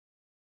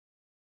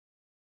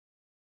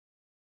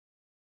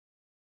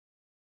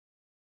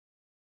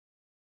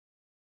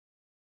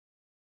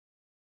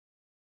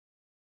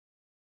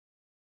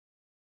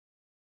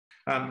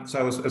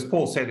As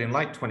Paul said, in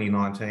late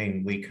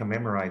 2019, we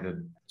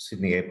commemorated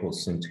Sydney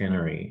Airport's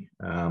centenary.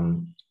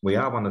 We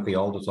are one of the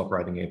oldest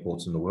operating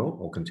airports in the world,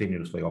 or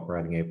continuously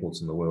operating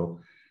airports in the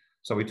world.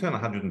 So we turn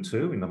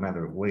 102 in a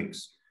matter of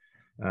weeks.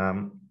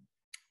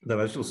 Though,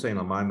 as you'll see in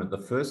a moment, the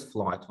first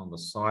flight on the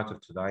site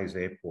of today's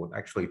airport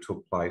actually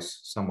took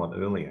place somewhat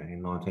earlier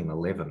in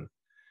 1911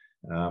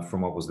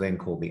 from what was then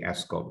called the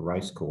Ascot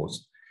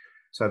Racecourse.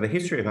 So the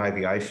history of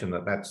aviation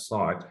at that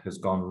site has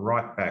gone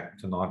right back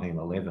to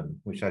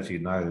 1911, which, as you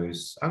know,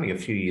 is only a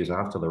few years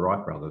after the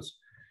Wright brothers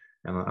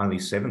and only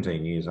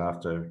 17 years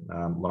after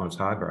Lawrence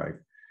Hargrave.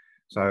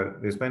 So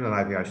there's been an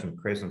aviation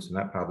presence in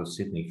that part of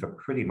Sydney for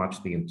pretty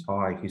much the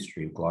entire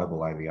history of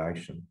global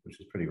aviation, which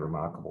is pretty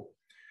remarkable.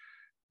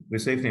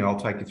 This evening, I'll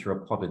take you through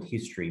a potted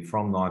history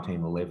from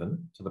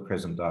 1911 to the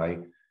present day,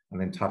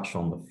 and then touch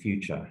on the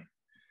future,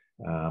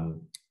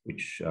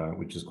 which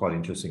is quite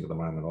interesting at the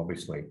moment,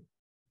 obviously.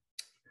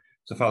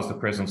 So far as the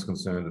present's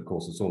concerned, of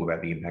course, it's all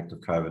about the impact of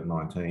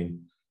COVID-19,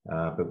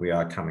 but we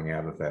are coming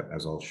out of that,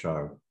 as I'll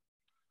show.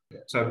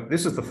 So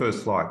this is the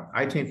first flight,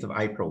 18th of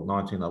April,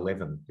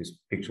 1911. This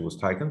picture was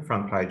taken,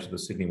 front page of the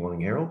Sydney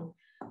Morning Herald.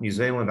 New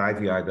Zealand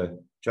aviator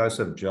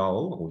Joseph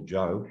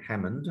Joe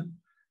Hammond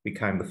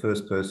became the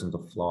first person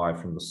to fly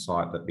from the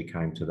site that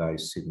became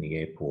today's Sydney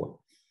Airport.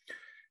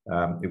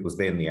 It was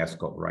then the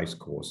Ascot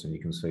Racecourse, and you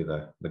can see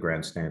the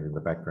grandstand in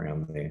the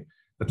background there.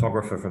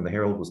 Photographer from the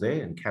Herald was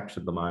there and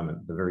captured the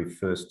moment, the very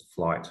first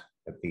flight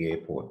at the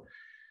airport.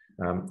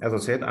 As I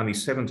said, only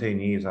 17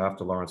 years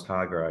after Lawrence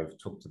Hargrave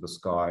took to the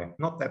sky,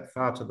 not that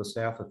far to the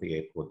south of the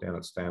airport, down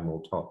at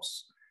Stanwell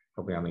Tops,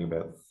 probably only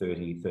about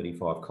 30,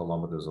 35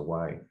 kilometres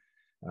away.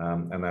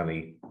 And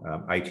only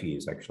 8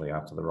 years actually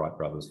after the Wright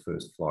brothers'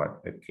 first flight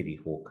at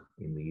Kitty Hawk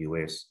in the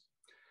US.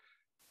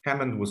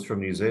 Hammond was from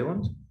New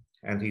Zealand,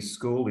 and his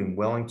school in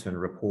Wellington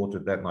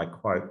reported that, and I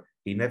quote,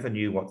 "He never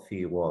knew what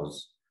fear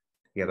was.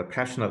 He had a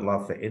passionate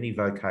love for any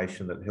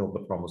vocation that held the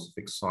promise of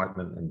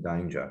excitement and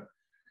danger.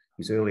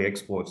 His early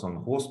exploits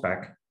on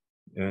horseback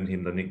earned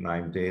him the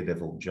nickname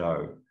Daredevil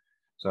Joe."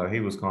 So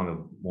he was kind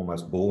of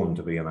almost born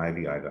to be an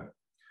aviator.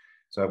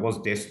 So it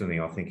was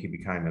destiny. I think he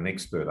became an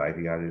expert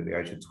aviator at the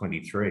age of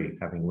 23,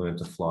 having learned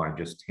to fly in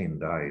just 10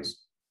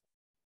 days.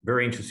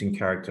 Very interesting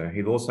character.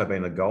 He'd also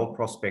been a gold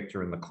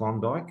prospector in the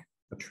Klondike,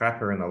 a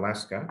trapper in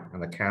Alaska,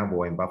 and a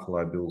cowboy in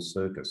Buffalo Bill's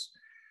circus.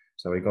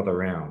 So he got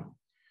around.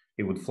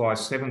 He would fly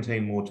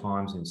 17 more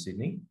times in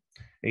Sydney,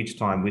 each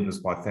time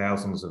witnessed by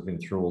thousands of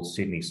enthralled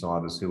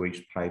Sydney-siders who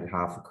each paid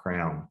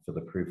 £5 for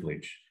the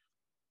privilege.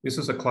 This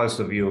is a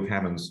closer view of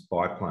Hammond's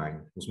biplane.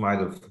 It was made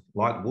of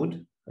light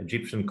wood,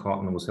 Egyptian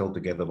cotton, and was held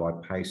together by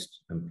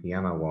paste and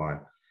piano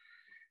wire.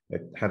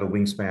 It had a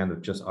wingspan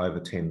of just over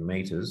 10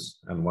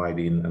 metres and weighed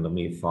in at a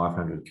mere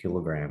 500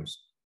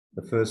 kilograms.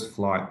 The first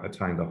flight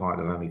attained a height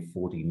of only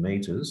 40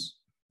 metres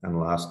and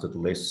lasted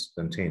less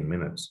than 10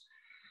 minutes.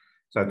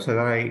 So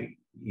today,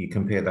 you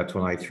compare that to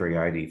an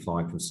A380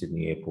 flying from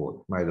Sydney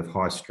Airport, made of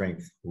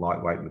high-strength,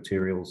 lightweight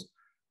materials,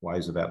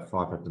 weighs about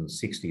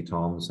 560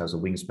 tonnes, has a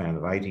wingspan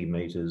of 80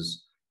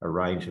 metres, a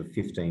range of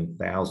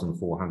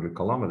 15,400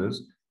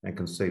 kilometres, and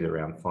can seat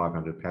around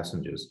 500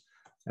 passengers.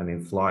 And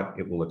in flight,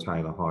 it will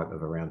attain a height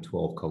of around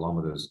 12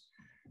 kilometres.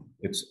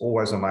 It's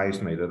always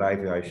amazed me that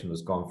aviation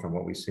has gone from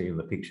what we see in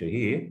the picture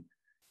here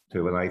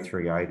to an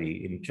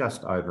A380 in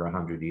just over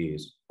 100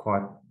 years.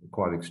 Quite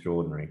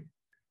extraordinary.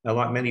 Now,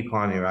 like many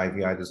pioneer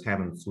aviators,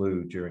 Hammond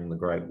flew during the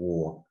Great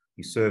War.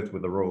 He served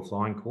with the Royal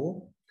Flying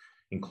Corps,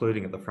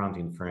 including at the front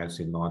in France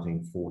in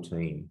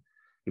 1914.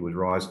 He would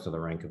rise to the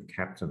rank of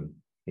captain.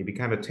 He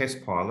became a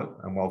test pilot,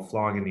 and while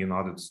flying in the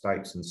United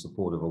States in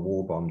support of a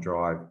war bomb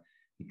drive,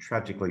 he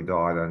tragically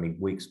died only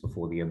weeks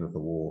before the end of the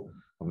war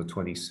on the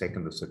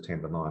 22nd of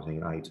September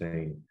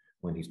 1918,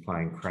 when his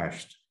plane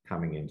crashed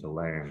coming into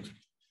land.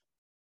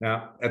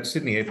 Now, at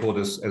Sydney Airport,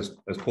 as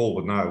Paul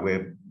would know,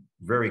 we're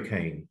very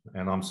keen,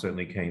 and I'm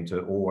certainly keen,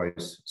 to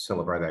always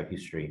celebrate our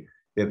history.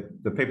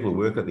 The people who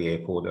work at the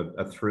airport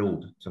are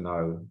thrilled to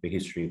know the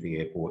history of the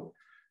airport.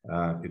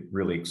 It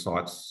really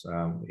excites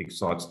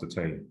the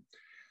team.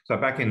 So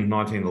back in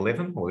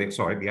 1911,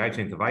 the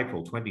 18th of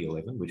April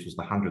 2011, which is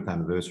the 100th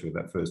anniversary of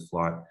that first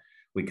flight,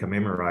 we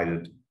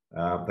commemorated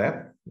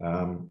that.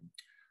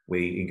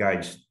 We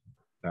engaged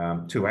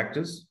two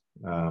actors,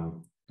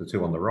 the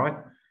two on the right,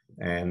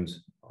 and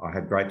I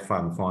had great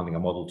fun finding a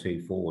Model T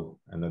Ford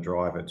and a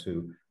driver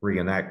to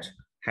reenact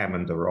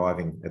Hammond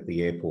arriving at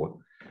the airport.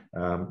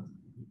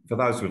 For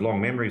those with long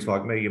memories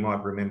like me, you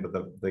might remember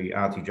the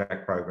Auntie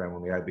Jack program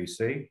on the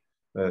ABC.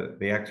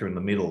 The actor in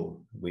the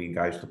middle we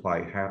engaged to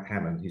play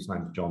Hammond, his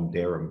name's John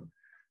Derham,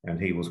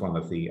 and he was one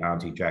of the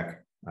Auntie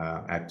Jack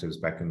actors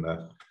back in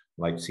the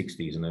late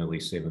 60s and early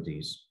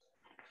 70s.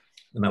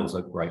 And that was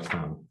a great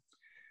fun.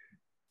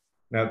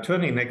 Now,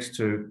 turning next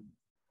to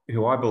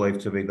who I believe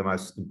to be the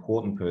most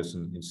important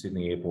person in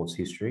Sydney Airport's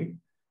history,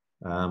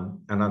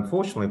 and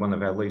unfortunately one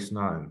of our least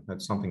known.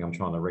 That's something I'm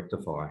trying to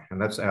rectify, and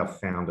that's our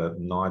founder,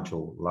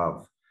 Nigel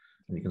Love.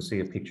 And you can see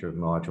a picture of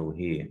Nigel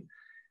here.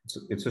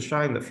 It's a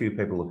shame that few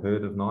people have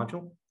heard of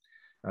Nigel,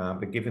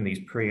 but given his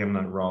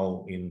preeminent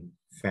role in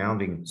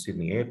founding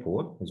Sydney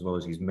Airport, as well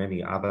as his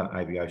many other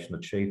aviation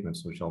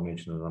achievements, which I'll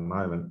mention in a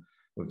moment,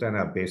 we've done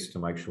our best to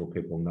make sure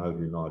people know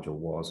who Nigel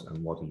was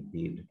and what he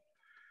did.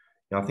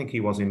 Now, I think he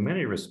was, in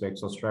many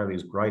respects,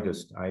 Australia's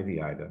greatest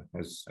aviator,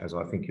 as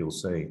I think you'll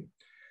see.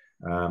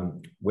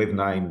 We've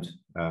named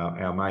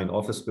our main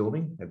office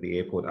building at the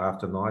airport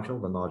after Nigel,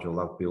 the Nigel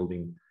Love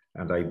Building,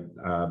 and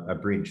a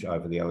bridge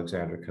over the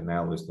Alexandra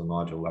Canal is the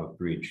Nigel Love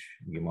Bridge.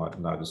 You might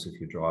notice if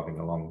you're driving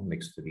along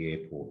next to the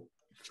airport.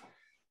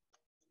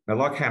 Now,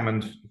 like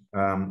Hammond,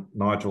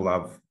 Nigel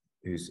Love,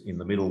 who's in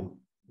the middle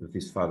of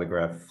this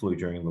photograph, flew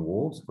during the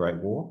war, the Great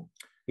War.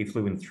 He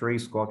flew in 3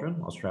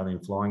 Squadron, Australian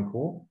Flying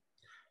Corps,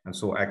 and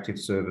saw active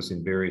service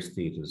in various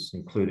theatres,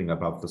 including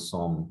above the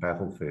Somme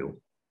battlefield.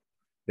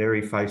 There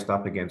he faced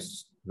up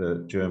against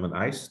the German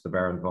ace, the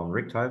Baron von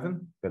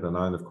Richthofen, better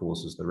known, of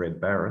course, as the Red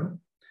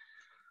Baron.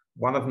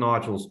 One of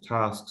Nigel's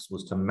tasks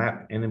was to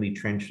map enemy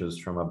trenches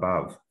from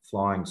above,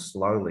 flying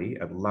slowly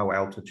at low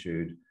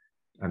altitude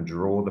and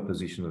draw the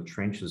position of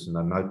trenches in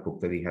a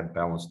notebook that he had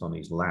balanced on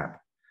his lap.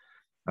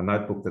 A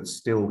notebook that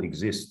still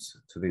exists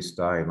to this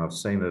day, and I've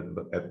seen it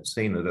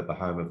at the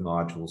home of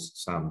Nigel's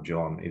son,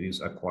 John. It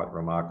is a quite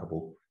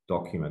remarkable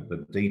document.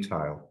 The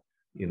detail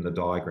in the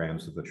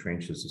diagrams of the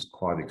trenches is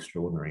quite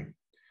extraordinary.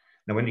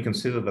 Now, when you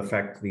consider the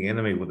fact the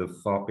enemy would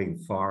have been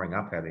firing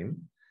up at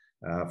him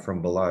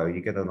from below,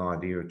 you get an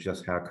idea of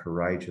just how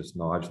courageous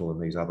Nigel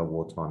and these other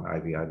wartime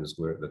aviators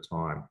were at the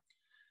time.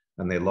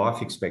 And their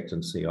life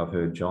expectancy, I've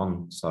heard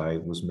John say,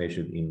 was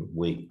measured in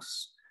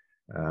weeks.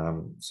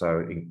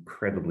 So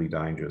incredibly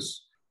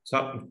dangerous.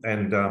 So,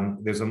 and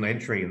there's an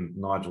entry in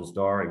Nigel's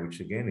diary, which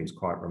again is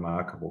quite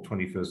remarkable.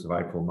 21st of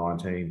April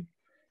 19,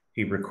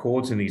 he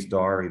records in his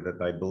diary that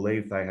they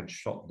believed they had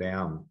shot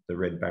down the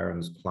Red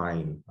Baron's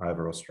plane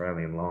over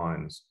Australian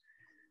lines.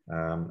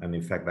 And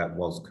in fact, that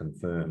was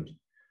confirmed.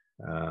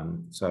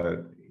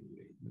 So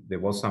there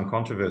was some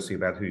controversy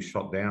about who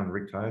shot down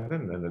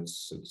Richthofen, and it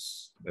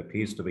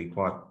appears to be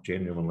quite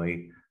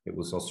genuinely it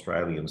was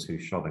Australians who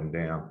shot him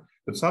down.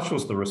 But such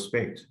was the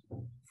respect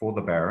for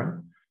the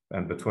Baron,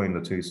 and between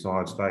the two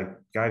sides, they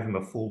gave him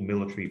a full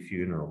military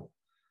funeral,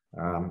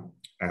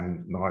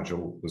 and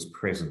Nigel was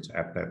present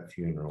at that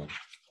funeral.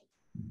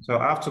 So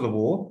after the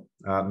war,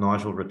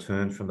 Nigel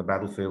returned from the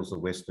battlefields of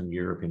Western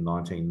Europe in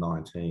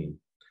 1919,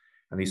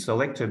 and he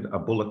selected a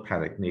bullock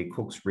paddock near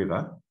Cook's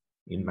River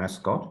in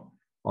Mascot,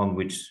 on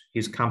which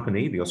his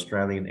company, the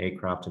Australian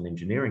Aircraft and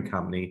Engineering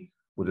Company,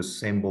 would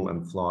assemble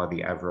and fly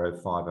the Avro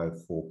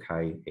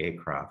 504K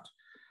aircraft.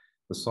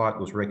 The site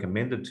was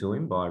recommended to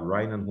him by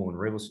Rain and Horn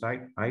real estate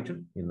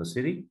agent in the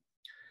city.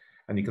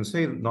 And you can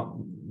see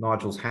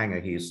Nigel's hangar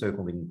here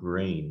circled in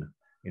green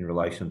in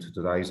relation to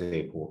today's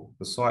airport.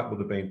 The site would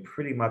have been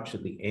pretty much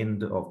at the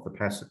end of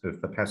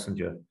the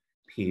passenger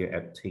pier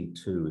at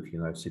T2, if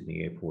you know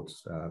Sydney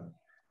Airport's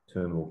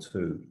Terminal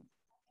 2.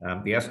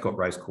 The Ascot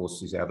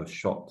Racecourse is out of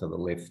shot to the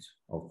left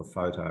of the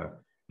photo.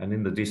 And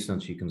in the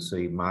distance, you can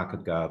see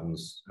market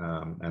gardens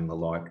and the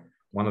like.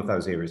 One of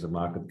those areas of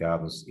market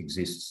gardens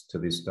exists to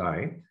this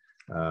day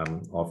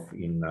off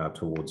in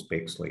towards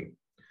Bexley.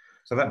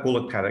 So that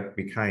bullock paddock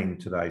became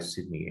today's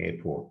Sydney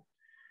Airport.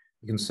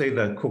 You can see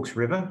the Cooks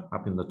River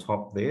up in the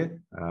top there.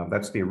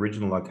 That's the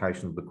original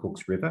location of the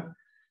Cooks River.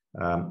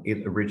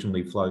 It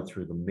originally flowed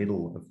through the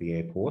middle of the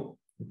airport.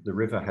 The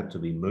river had to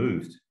be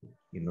moved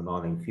in the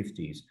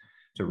 1950s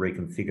to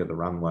reconfigure the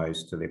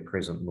runways to their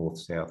present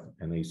north-south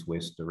and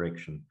east-west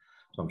direction.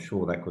 So I'm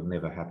sure that could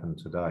never happen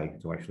today,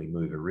 to actually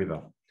move a river.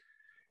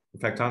 In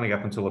fact, only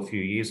up until a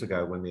few years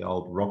ago, when the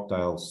old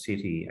Rockdale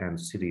City and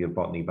City of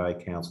Botany Bay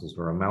councils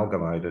were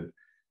amalgamated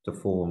to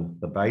form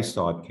the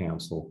Bayside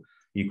Council,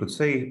 you could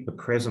see the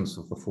presence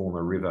of the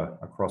former river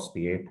across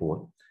the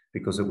airport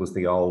because it was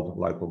the old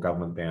local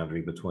government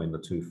boundary between the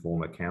two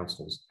former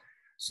councils,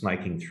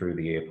 snaking through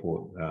the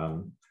airport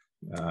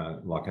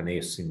like an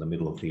S in the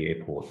middle of the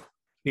airport.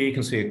 Here you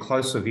can see a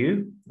closer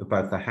view of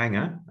both the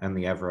hangar and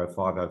the Avro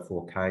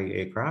 504K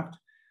aircraft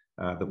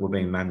that were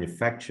being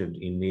manufactured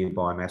in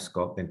nearby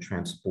Mascot, then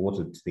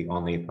transported to the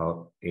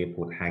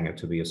on-airport hangar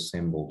to be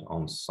assembled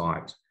on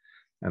site.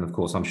 And of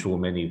course, I'm sure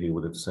many of you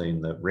would have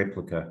seen the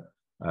replica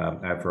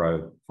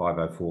Avro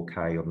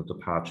 504K on the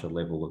departure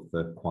level of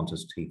the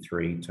Qantas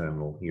T3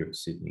 terminal here at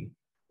Sydney.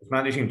 As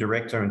Managing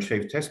Director and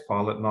Chief Test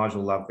Pilot,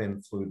 Nigel Love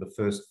then flew the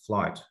first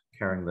flight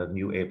carrying the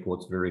new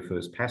airport's very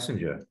first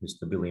passenger,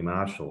 Mr. Billy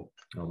Marshall.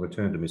 I'll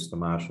return to Mr.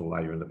 Marshall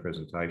later in the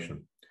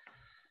presentation.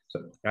 So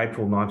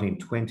April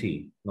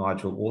 1920,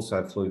 Nigel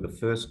also flew the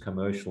first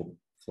commercial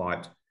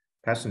flight,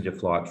 passenger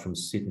flight from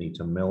Sydney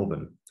to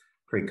Melbourne.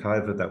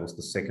 Pre-COVID, that was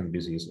the second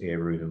busiest air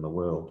route in the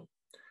world.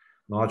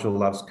 Nigel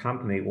Love's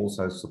company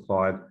also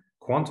supplied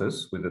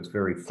Qantas with its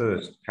very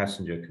first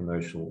passenger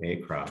commercial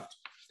aircraft.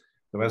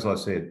 So as I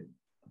said,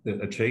 the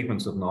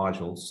achievements of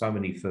Nigel, so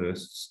many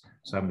firsts,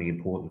 so many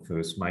important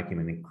firsts, make him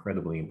an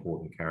incredibly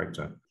important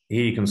character.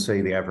 Here you can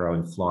see the Avro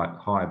in flight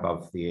high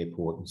above the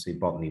airport and see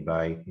Botany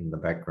Bay in the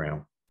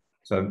background.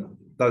 So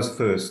those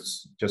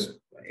firsts just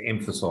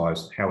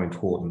emphasised how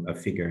important a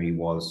figure he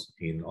was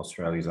in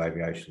Australia's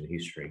aviation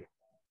history.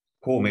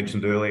 Paul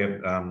mentioned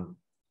earlier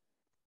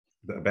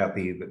about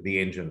the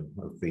engine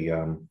of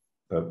the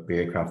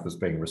aircraft that's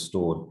being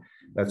restored.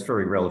 That's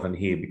very relevant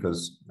here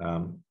because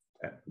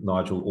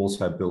Nigel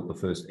also built the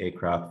first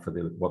aircraft for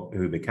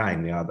who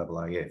became the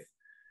RAAF.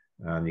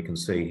 And you can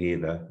see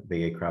here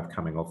the aircraft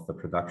coming off the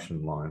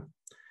production line.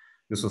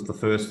 This was the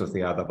first of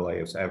the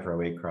RAAF's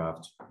Avro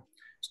aircraft. It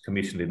was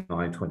commissioned in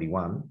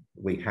 1921.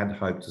 We had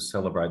hoped to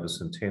celebrate the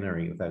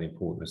centenary of that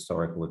important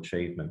historical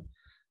achievement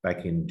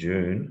back in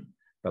June,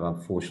 but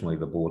unfortunately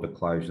the border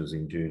closures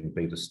in June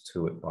beat us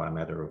to it by a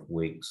matter of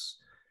weeks.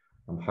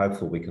 I'm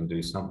hopeful we can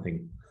do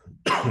something,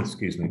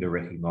 excuse me, to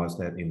recognise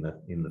that in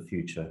the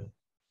future.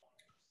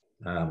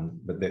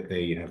 But there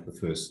you have the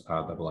first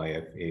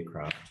RAAF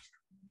aircraft.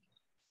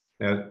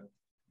 Now,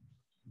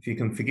 if you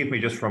can forgive me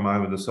just for a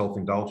moment of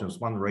self-indulgence,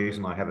 one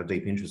reason I have a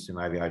deep interest in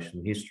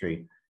aviation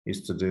history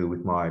is to do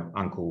with my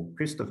uncle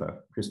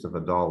Christopher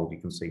Dole,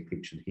 you can see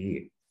pictured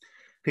here.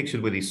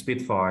 Pictured with his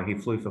Spitfire, he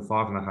flew for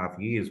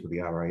 5.5 years with the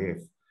RAF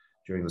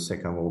during the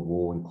Second World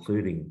War,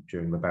 including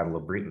during the Battle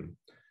of Britain.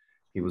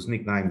 He was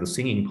nicknamed the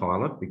singing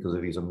pilot because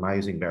of his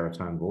amazing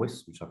baritone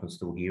voice, which I can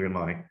still hear in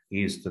my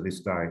ears to this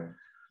day,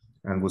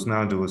 and was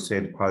known to have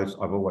said, quote,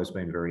 "I've always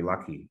been very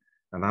lucky,"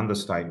 an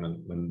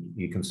understatement when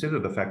you consider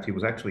the fact he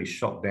was actually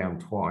shot down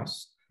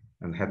twice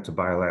and had to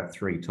bail out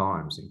 3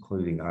 times,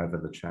 including over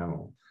the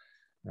Channel.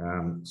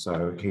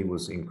 So he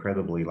was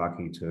incredibly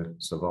lucky to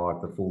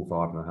survive the full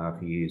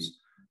 5.5 years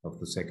of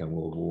the Second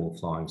World War,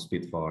 flying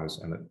Spitfires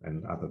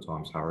and other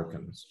times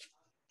Hurricanes.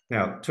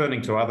 Now,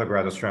 turning to other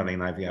great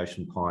Australian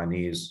aviation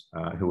pioneers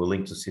who were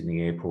linked to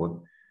Sydney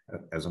Airport,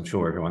 as I'm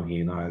sure everyone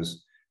here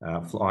knows,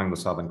 flying the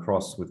Southern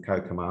Cross with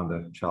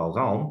Co-Commander Charles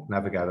Ulm,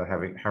 navigator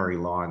Harry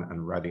Lyon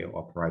and radio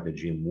operator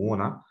Jim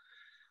Warner,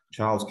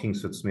 Charles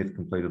Kingsford Smith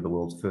completed the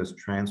world's first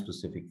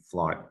trans-Pacific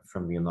flight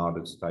from the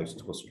United States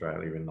to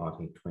Australia in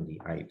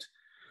 1928,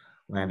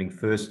 landing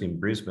first in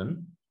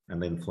Brisbane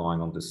and then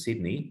flying on to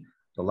Sydney.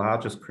 The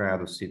largest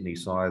crowd of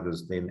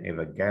Sydney-siders then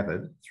ever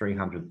gathered,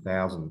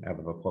 300,000 out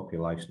of a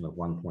population of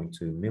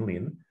 1.2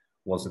 million,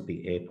 was at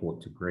the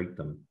airport to greet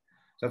them.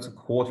 So that's a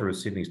quarter of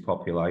Sydney's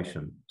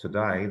population.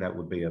 Today, that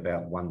would be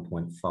about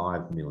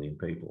 1.5 million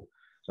people.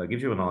 So it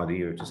gives you an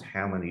idea of just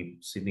how many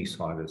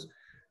Sydney-siders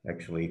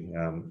actually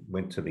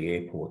went to the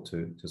airport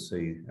to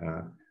see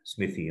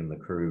Smithy and the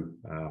crew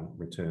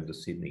return to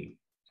Sydney.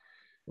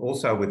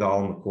 Also with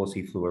Ulm, of course,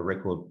 he flew a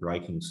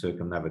record-breaking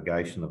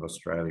circumnavigation of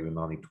Australia in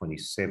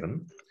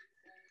 1927.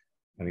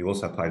 And he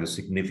also played a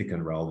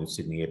significant role in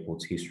Sydney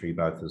Airport's history,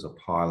 both as a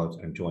pilot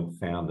and joint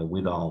founder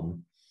with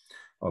Ulm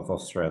of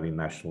Australian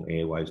National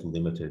Airways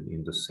Limited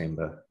in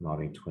December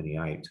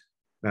 1928.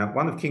 Now,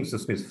 one of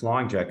Kingsford Smith's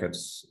flying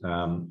jackets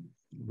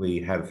we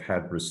have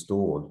had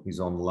restored.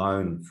 He's on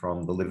loan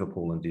from the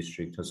Liverpool and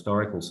District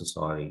Historical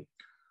Society.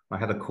 I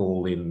had a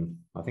call in,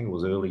 I think it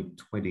was early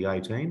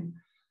 2018,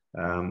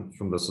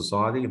 from the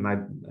society,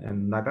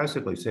 and they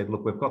basically said,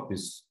 look, we've got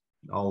this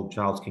old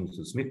Charles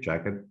Kingsford Smith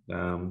jacket.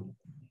 Do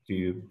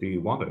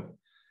you want it?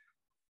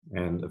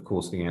 And of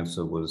course, the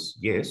answer was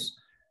yes.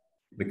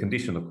 The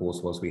condition, of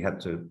course, was we had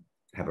to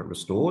have it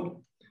restored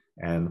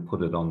and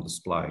put it on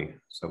display.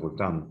 So we've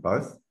done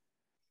both.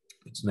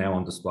 It's now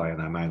on display in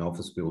our main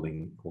office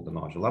building called the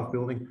Nigel Love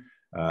Building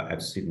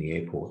at Sydney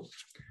Airport.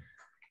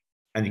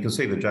 And you can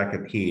see the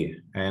jacket here,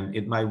 and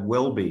it may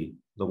well be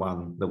the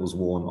one that was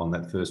worn on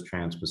that first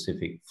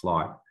Trans-Pacific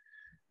flight.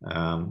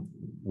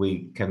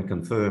 We can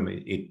confirm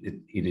it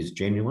is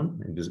genuine.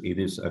 It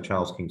is a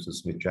Charles Kingsford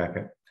Smith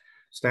jacket.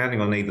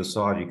 Standing on either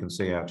side, you can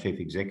see our Chief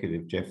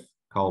Executive, Jeff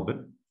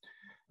Colbert.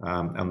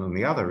 And then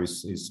the other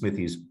is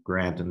Smithy's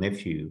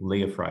grandnephew,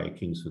 Leofray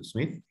Kingsford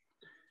Smith.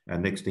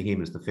 And next to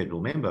him is the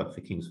federal member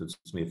for Kingsford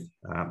Smith,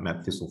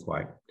 Matt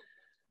Thistlethwaite.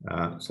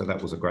 So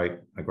that was a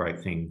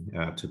great thing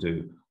to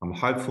do. I'm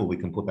hopeful we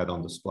can put that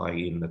on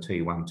display in the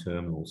T1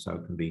 terminal so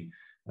it can be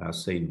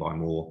seen by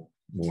more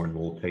and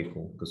more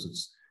people, because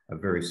it's a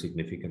very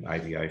significant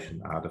aviation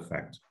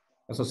artefact.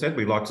 As I said,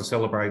 we like to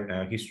celebrate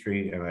our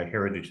history and our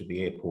heritage at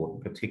the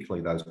airport,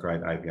 particularly those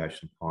great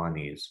aviation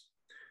pioneers.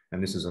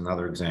 And this is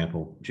another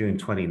example. June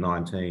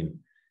 2019,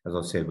 as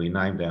I said, we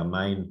named our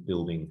main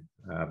building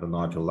the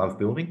Nigel Love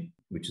Building,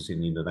 which is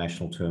in the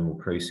International Terminal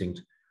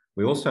Precinct.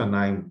 We also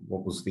named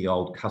what was the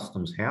old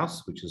Customs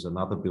House, which is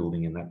another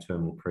building in that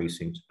terminal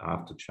precinct,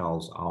 after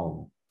Charles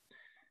Ulm.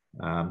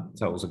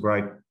 So it was a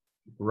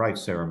great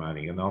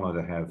ceremony, an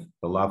honour to have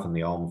the Love and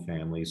the Ulm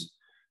families,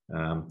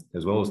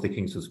 as well as the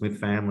Kingsford Smith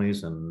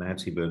families and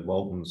Nancy Bird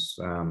Walton's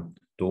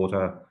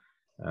daughter.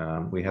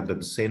 We had the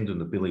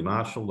descendant of Billy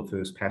Marshall, the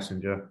first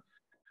passenger.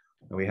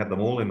 And we had them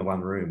all in the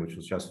one room, which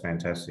was just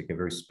fantastic, a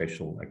very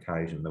special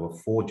occasion. There were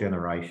 4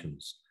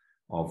 generations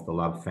of the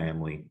Love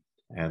family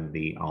and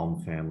the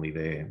Ulm family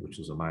there, which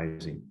was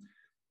amazing.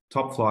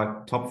 Top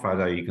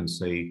photo, you can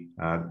see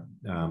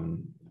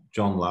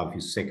John Love,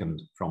 his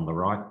second from the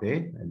right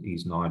there, and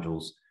he's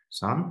Nigel's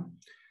son.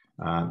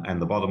 And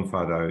the bottom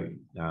photo,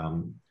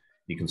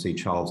 you can see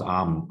Charles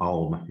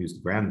Ulm, who's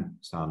the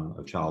grandson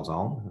of Charles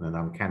Ulm, and an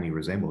uncanny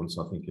resemblance,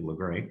 I think you'll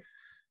agree.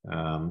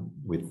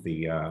 with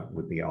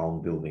the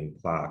Ulm building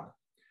plaque.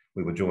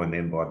 We were joined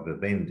then by the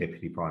then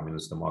Deputy Prime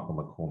Minister, Michael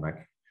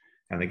McCormack,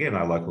 and again,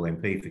 our local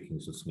MP for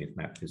Kingsford Smith,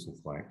 Matt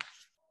Thistlethwaite.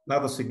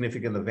 Another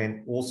significant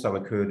event also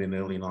occurred in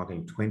early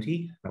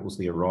 1920. That was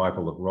the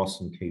arrival of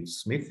Ross and Keith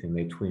Smith in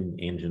their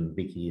twin-engine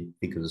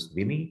Vickers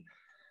Vimy.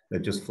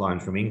 They'd just flown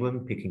from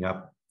England, picking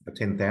up a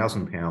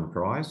 £10,000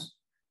 prize,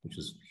 which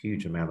is a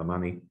huge amount of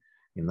money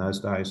in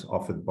those days,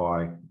 offered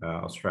by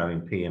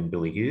Australian PM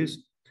Billy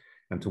Hughes.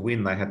 And to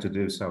win, they had to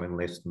do so in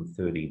less than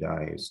 30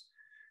 days.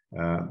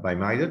 They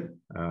made it,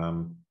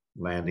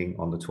 landing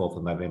on the 12th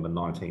of November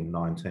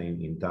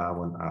 1919 in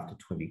Darwin after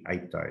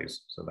 28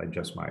 days. So they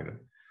just made it.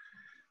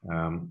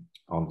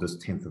 On this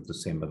 10th of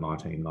December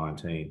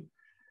 1919.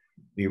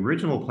 The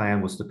original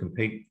plan was to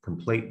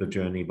complete the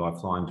journey by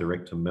flying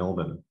direct to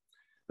Melbourne,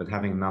 but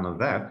having none of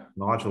that,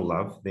 Nigel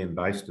Love, then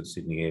based at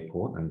Sydney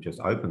Airport and just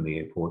opened the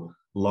airport,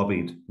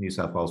 lobbied New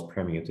South Wales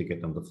Premier to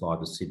get them to fly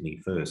to Sydney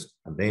first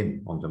and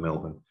then on to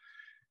Melbourne.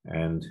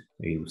 And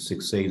he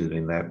succeeded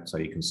in that, so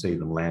you can see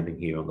them landing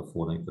here on the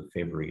 14th of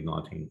February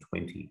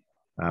 1920.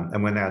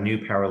 And when our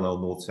new parallel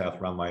north-south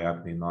runway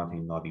opened in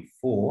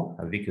 1994,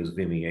 a Vickers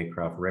Vimy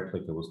aircraft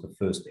replica was the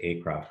first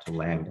aircraft to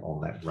land on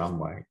that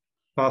runway.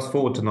 Fast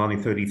forward to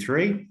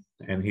 1933,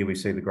 and here we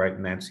see the great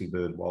Nancy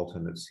Bird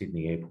Walton at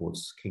Sydney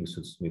Airport's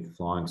Kingsford Smith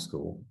Flying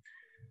School.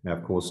 Now,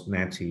 of course,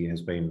 Nancy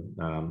has been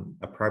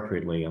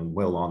appropriately and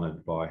well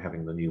honoured by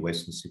having the new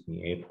Western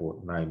Sydney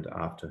Airport named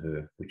after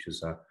her, which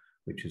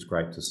is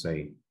great to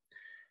see.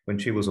 When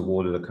she was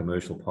awarded a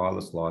commercial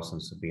pilot's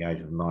licence at the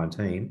age of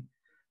 19,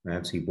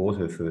 Nancy bought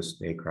her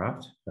first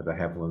aircraft, a de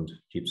Havilland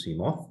Gypsy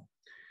Moth,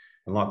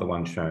 and like the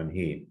one shown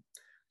here.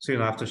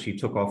 Soon after, she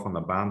took off on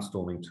a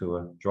barnstorming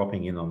tour,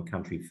 dropping in on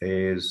country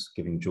fairs,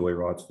 giving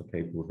joyrides for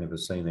people who've never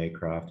seen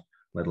aircraft,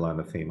 let alone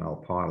a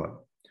female pilot.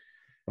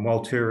 And while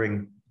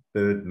touring,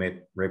 Bird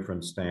met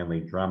Reverend Stanley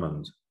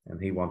Drummond,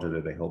 and he wanted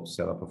her to help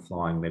set up a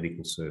flying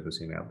medical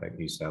service in outback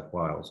New South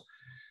Wales.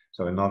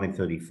 So in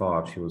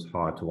 1935, she was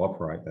hired to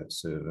operate that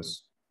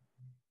service,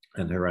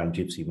 and her own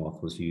Gypsy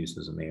Moth was used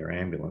as an air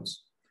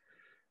ambulance.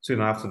 Soon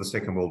after the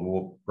Second World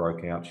War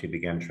broke out, she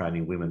began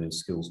training women in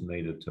skills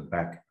needed to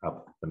back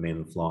up the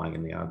men flying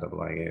in the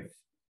RAAF.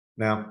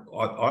 Now,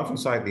 I often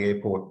say at the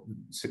airport,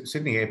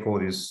 Sydney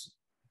Airport is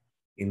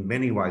in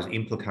many ways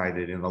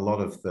implicated in a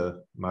lot of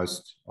the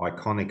most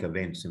iconic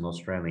events in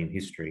Australian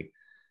history.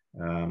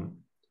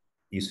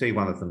 You see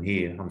one of them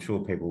here. I'm sure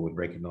people would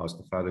recognise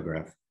the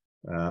photograph.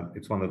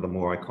 It's one of the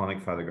more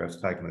iconic photographs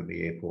taken at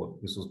the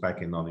airport. This was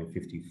back in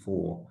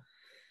 1954.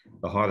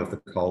 The height of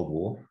the Cold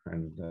War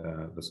and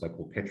the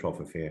so-called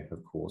Petrov affair,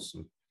 of course.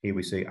 And here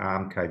we see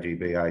armed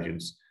KGB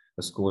agents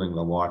escorting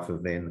the wife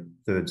of then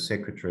third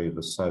secretary of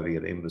the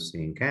Soviet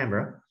embassy in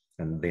Canberra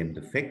and then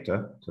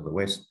defector to the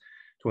west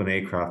to an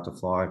aircraft to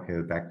fly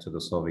her back to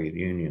the Soviet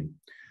Union,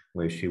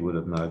 where she would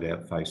have no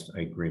doubt faced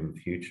a grim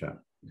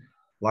future.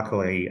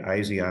 Luckily,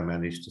 ASIO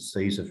managed to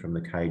seize her from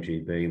the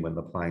KGB when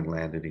the plane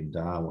landed in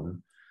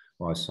Darwin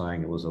by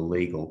saying it was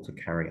illegal to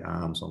carry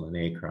arms on an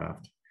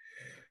aircraft.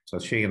 So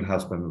she and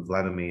husband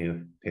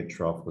Vladimir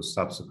Petrov was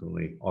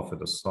subsequently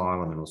offered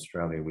asylum in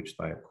Australia, which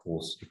they, of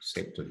course,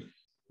 accepted.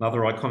 Another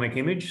iconic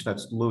image,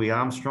 that's Louis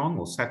Armstrong,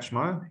 or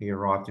Satchmo. He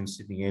arrived in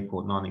Sydney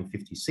Airport in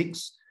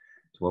 1956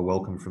 to a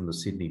welcome from the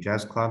Sydney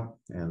Jazz Club.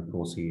 And, of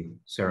course, he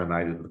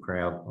serenaded the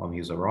crowd on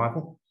his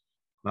arrival.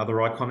 Another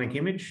iconic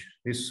image,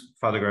 this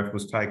photograph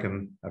was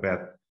taken about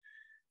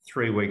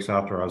 3 weeks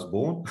after I was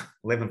born,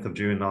 11th of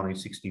June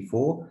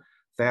 1964.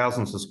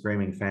 Thousands of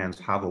screaming fans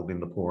huddled in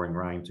the pouring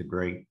rain to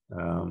greet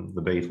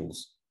the Beatles.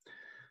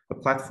 The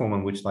platform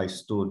on which they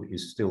stood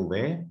is still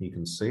there. You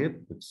can see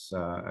it. It's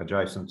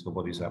adjacent to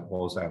what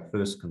was our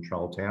first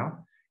control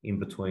tower in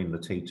between the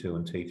T2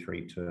 and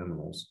T3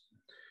 terminals.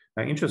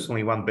 Now,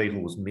 interestingly, one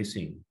Beatle was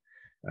missing.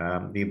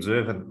 The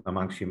observant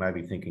amongst you may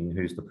be thinking,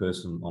 who's the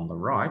person on the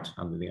right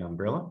under the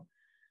umbrella?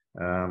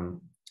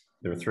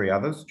 There are three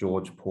others,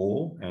 George,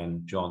 Paul,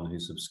 and John,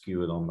 who's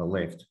obscured on the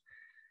left.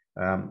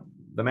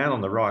 The man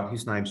on the right,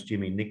 his name's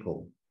Jimmy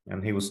Nicol,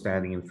 and he was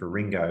standing in for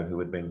Ringo, who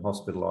had been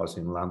hospitalised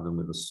in London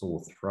with a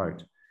sore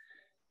throat.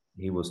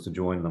 He was to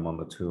join them on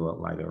the tour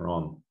later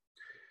on.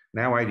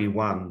 Now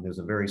 81, there's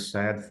a very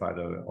sad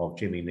photo of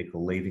Jimmy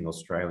Nicol leaving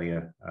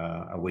Australia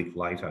a week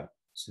later,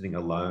 sitting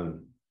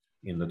alone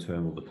in the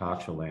terminal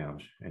departure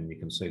lounge, and you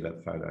can see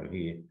that photo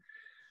here.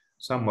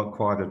 Somewhat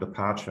quite a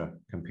departure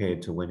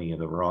compared to when he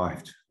had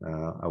arrived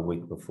a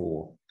week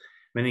before.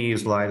 Many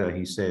years later,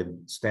 he said,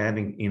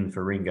 standing in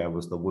for Ringo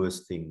was the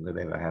worst thing that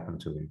ever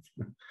happened to him.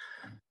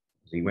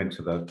 He went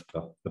to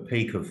the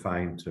peak of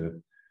fame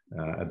to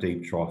a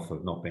deep trough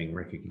of not being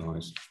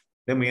recognised.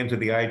 Then we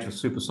entered the age of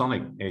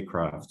supersonic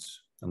aircrafts,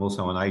 and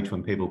also an age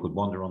when people could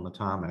wander on the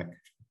tarmac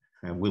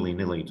and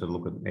willy-nilly to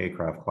look at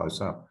aircraft close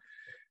up.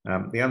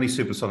 The only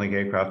supersonic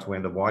aircraft to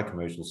enter wide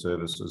commercial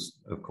service is,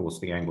 of course,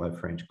 the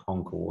Anglo-French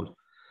Concorde,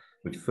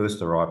 which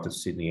first arrived at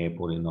Sydney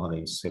Airport in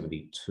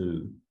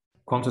 1972.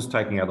 Qantas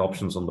taking out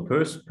options on the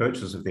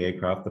purchase of the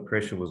aircraft, the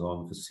pressure was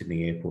on for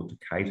Sydney Airport to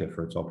cater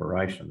for its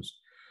operations.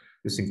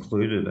 This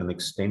included an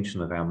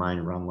extension of our main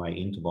runway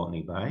into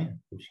Botany Bay,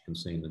 which you can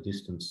see in the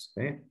distance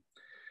there,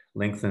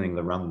 lengthening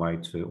the runway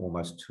to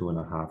almost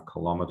 2.5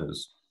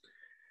 kilometres.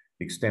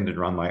 The extended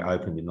runway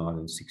opened in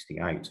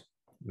 1968.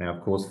 Now,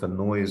 of course, for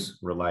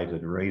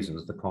noise-related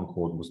reasons, the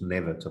Concorde was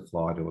never to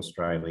fly to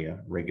Australia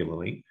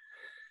regularly.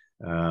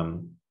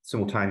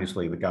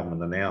 Simultaneously, the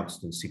government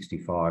announced in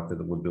 65 that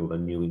it would build a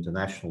new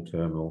international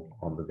terminal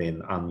on the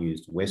then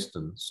unused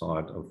western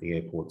side of the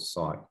airport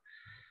site.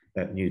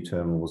 That new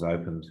terminal was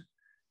opened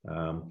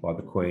by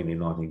the Queen in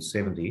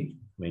 1970,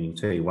 meaning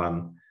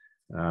T1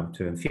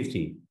 turned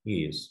 50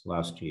 years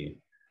last year.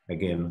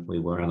 Again, we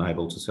were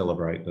unable to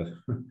celebrate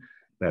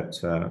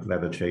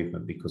that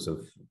achievement because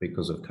of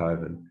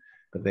COVID.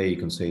 But there you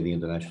can see the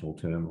international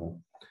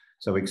terminal.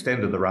 So we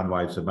extended the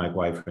runway to make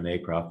way for an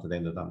aircraft that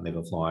ended up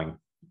never flying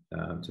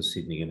to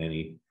Sydney in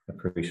any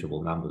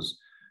appreciable numbers.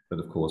 But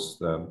of course,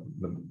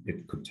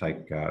 it could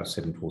take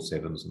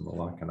 747s and the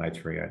like, and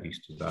A380s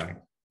today.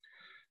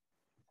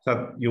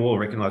 So you all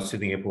recognise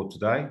Sydney Airport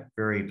today,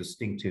 very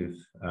distinctive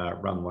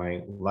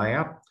runway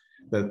layout.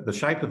 The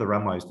shape of the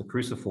runway is the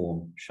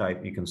cruciform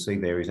shape you can see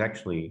there is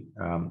actually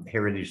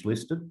heritage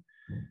listed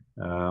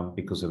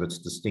because of its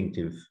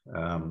distinctive,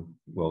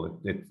 well,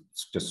 it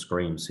just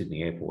screams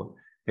Sydney Airport.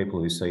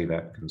 People who see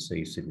that can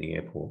see Sydney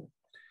Airport.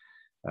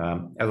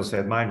 As I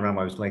said, main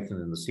runway was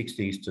lengthened in the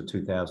 60s to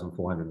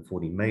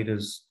 2,440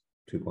 metres,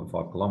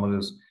 2.5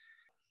 kilometres.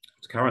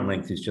 Its current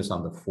length is just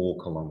under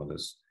 4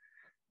 kilometres.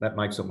 That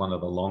makes it one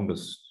of the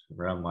longest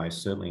runways,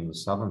 certainly in the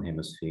Southern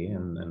Hemisphere,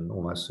 and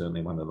almost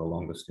certainly one of the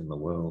longest in the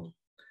world.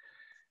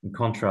 In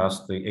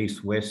contrast, the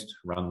east-west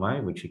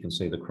runway, which you can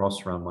see the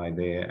cross runway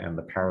there, and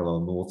the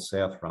parallel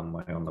north-south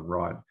runway on the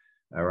right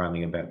are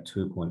only about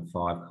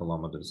 2.5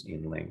 kilometres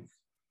in length.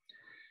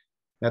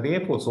 Now, the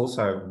airport's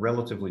also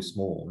relatively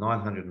small,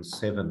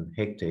 907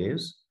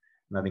 hectares,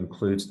 and that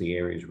includes the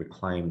areas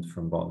reclaimed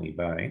from Botany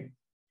Bay.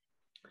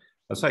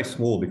 I say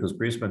small because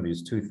Brisbane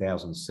is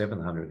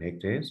 2,700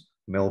 hectares,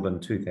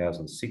 Melbourne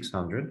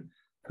 2,600,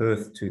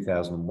 Perth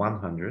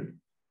 2,100,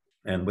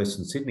 and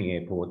Western Sydney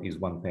Airport is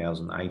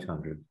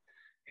 1,800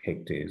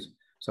 hectares.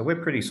 So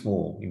we're pretty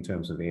small in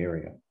terms of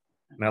area.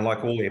 Now,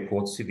 like all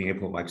airports, Sydney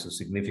Airport makes a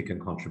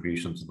significant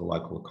contribution to the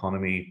local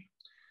economy,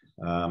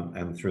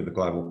 and through the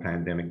global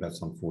pandemic,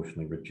 that's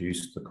unfortunately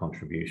reduced the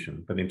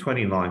contribution. But in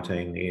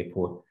 2019, the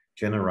airport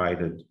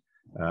generated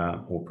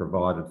or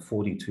provided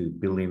 $42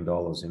 billion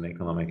in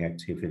economic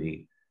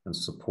activity and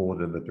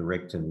supported the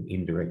direct and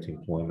indirect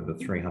employment of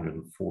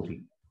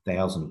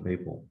 340,000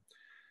 people.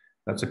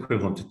 That's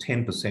equivalent to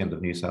 10%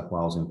 of New South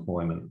Wales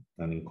employment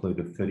and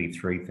included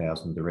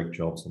 33,000 direct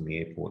jobs on the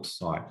airport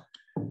site.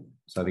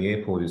 So the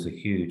airport is a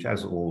huge,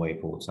 as all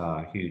airports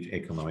are, huge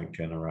economic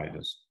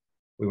generators.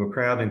 We were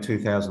proud in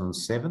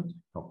 2007,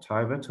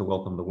 October, to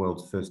welcome the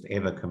world's first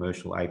ever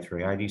commercial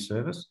A380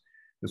 service.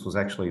 This was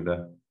actually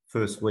the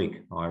first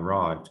week I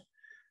arrived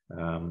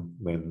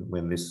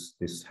when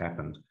this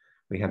happened.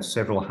 We had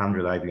several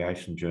hundred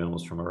aviation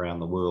journalists from around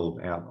the world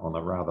out on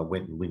a rather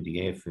wet and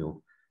windy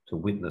airfield to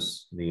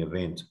witness the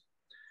event.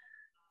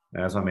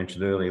 As I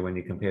mentioned earlier, when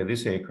you compare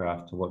this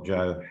aircraft to what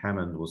Joe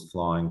Hammond was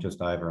flying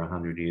just over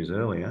 100 years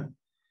earlier,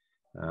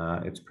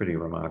 it's pretty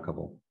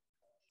remarkable.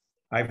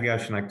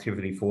 Aviation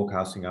activity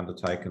forecasting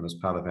undertaken as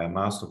part of our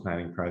master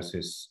planning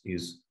process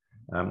is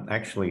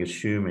actually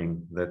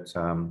assuming that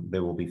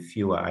there will be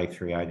fewer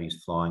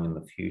A380s flying in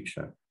the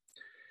future.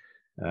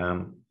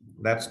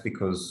 That's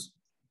because,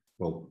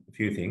 well, a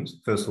few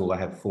things. First of all, they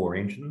have 4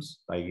 engines.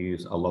 They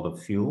use a lot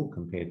of fuel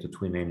compared to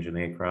twin engine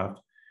aircraft.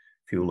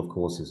 Fuel, of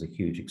course, is a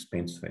huge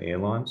expense for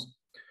airlines.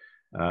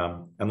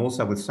 And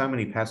also with so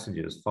many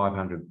passengers,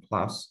 500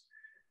 plus,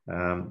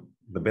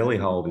 the belly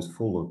hold is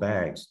full of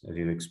bags, as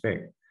you'd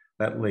expect.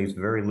 That leaves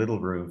very little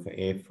room for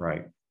air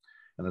freight.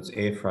 And it's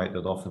air freight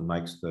that often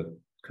makes the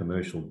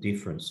commercial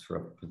difference for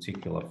a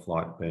particular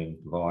flight being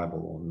viable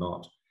or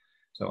not.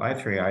 So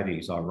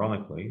A380s,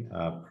 ironically,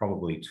 are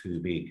probably too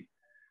big.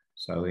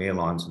 So the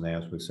airlines now,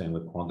 as we've seen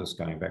with Qantas,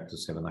 going back to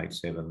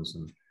 787s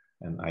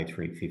and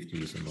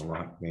A350s and the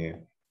like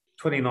there.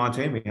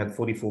 2019, we had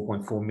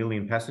 44.4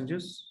 million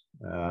passengers,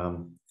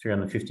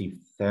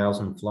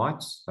 350,000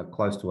 flights, so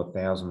close to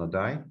 1,000 a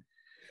day.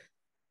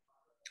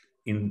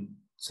 In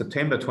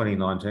September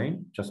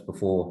 2019, just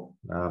before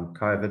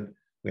COVID,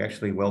 we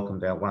actually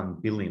welcomed our 1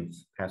 billionth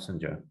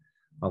passenger.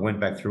 I went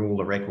back through all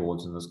the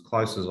records, and as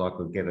close as I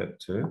could get it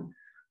to,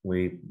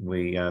 we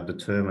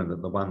determined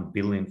that the 1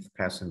 billionth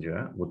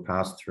passenger would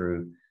pass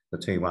through the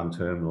T1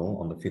 terminal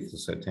on the 5th of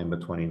September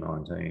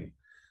 2019.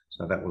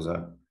 So that was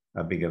a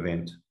big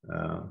event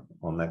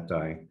on that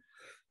day.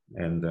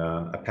 And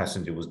a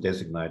passenger was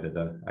designated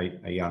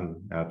a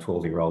young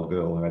 12-year-old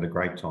girl who had a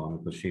great time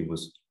because she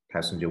was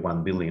passenger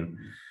 1 billion,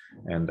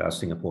 and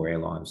Singapore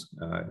Airlines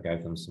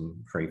gave them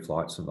some free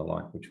flights and the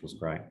like, which was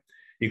great.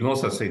 You can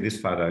also see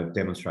this photo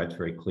demonstrates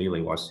very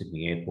clearly why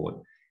Sydney Airport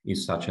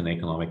is such an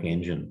economic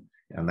engine,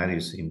 and that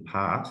is in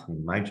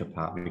major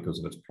part, because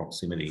of its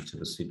proximity to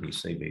the Sydney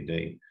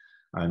CBD,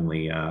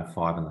 only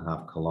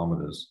 5.5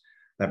 kilometres.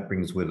 That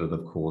brings with it,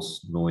 of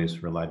course,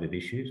 noise-related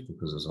issues,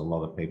 because there's a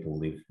lot of people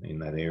live in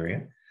that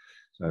area.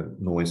 So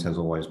noise has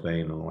always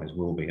been and always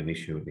will be an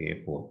issue at the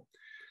airport.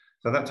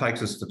 So that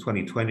takes us to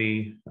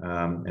 2020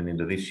 and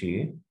into this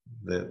year.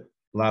 The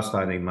last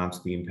 18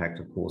 months, the impact,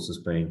 of course, has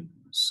been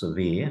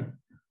severe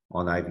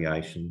on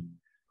aviation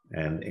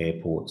and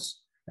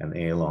airports and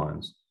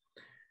airlines.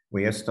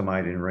 We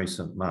estimate in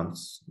recent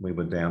months we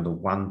were down to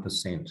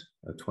 1%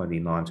 of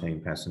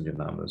 2019 passenger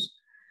numbers.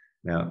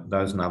 Now,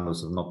 those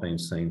numbers have not been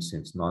seen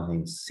since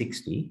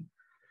 1960.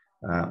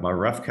 My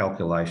rough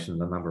calculation,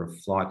 the number of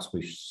flights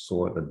we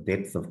saw at the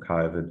depth of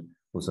COVID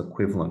was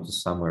equivalent to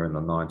somewhere in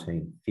the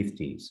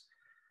 1950s.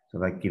 So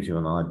that gives you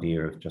an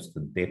idea of just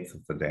the depth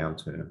of the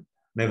downturn.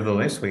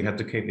 Nevertheless, we had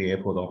to keep the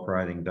airport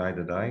operating day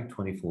to day,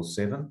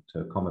 24/7,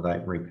 to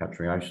accommodate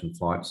repatriation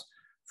flights,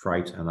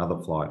 freight and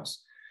other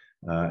flights,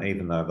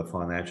 even though the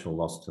financial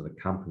loss to the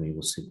company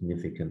was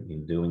significant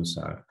in doing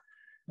so.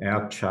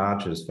 Our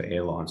charges for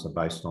airlines are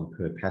based on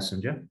per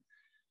passenger.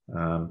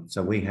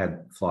 So we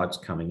had flights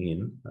coming in,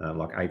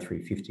 like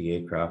A350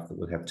 aircraft that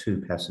would have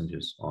 2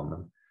 passengers on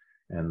them,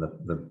 and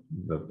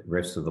the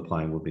rest of the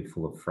plane would be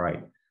full of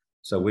freight.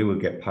 So we would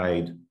get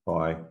paid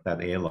by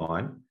that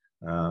airline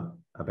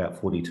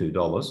about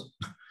 $42,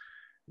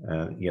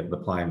 yet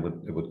the plane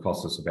it would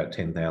cost us about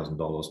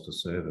 $10,000 to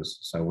service.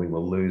 So we were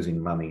losing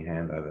money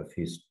hand over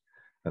fist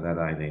for that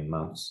 18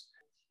 months.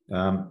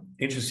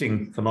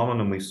 Interesting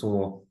phenomenon we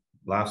saw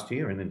last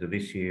year and into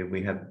this year.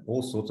 We had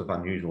all sorts of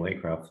unusual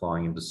aircraft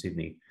flying into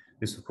Sydney.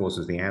 This, of course,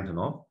 is the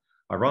Antonov.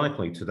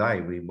 Ironically,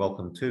 today we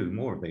welcome 2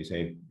 more of these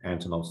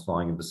Antonovs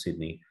flying into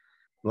Sydney.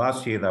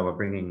 Last year, they were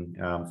bringing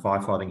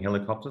firefighting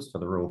helicopters for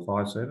the Rural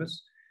Fire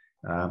Service.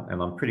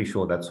 And I'm pretty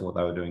sure that's what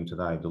they were doing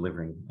today,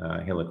 delivering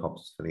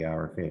helicopters for the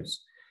RFS.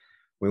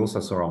 We also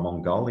saw a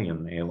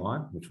Mongolian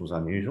airline, which was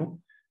unusual,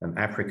 and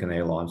African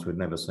airlines we'd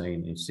never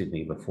seen in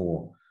Sydney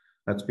before.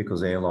 That's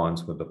because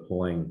airlines were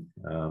deploying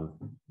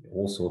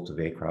all sorts of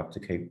aircraft to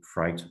keep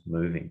freight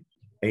moving.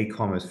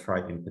 E-commerce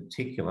freight in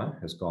particular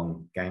has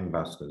gone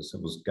gangbusters.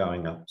 It was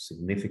going up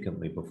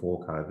significantly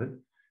before COVID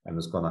and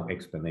has gone up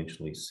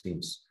exponentially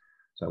since.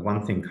 So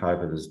one thing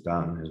COVID has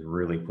done is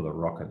really put a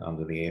rocket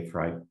under the air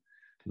freight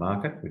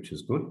market, which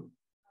is good.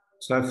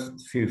 So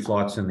few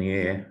flights in the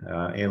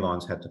air,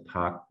 airlines had to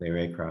park their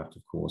aircraft,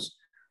 of course.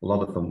 A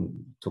lot of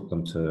them took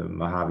them to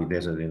Mojave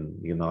Desert in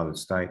the United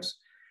States.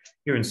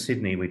 Here in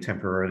Sydney, we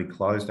temporarily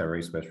closed our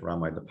east-west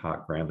runway to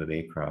park grounded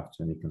aircraft,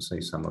 and you can see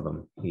some of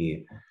them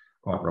here.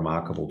 Quite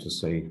remarkable to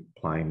see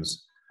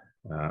planes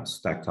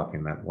stacked up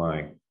in that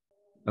way.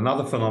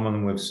 Another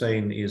phenomenon we've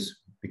seen is,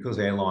 because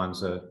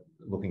airlines are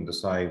looking to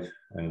save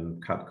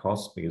and cut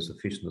costs, be as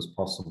efficient as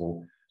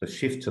possible, the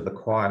shift to the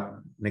quiet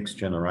next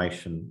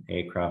generation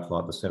aircraft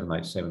like the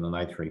 787 and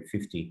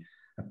A350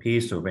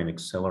 appears to have been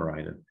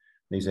accelerated.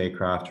 These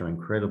aircraft are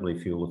incredibly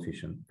fuel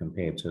efficient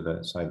compared to the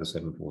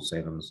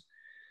 747s.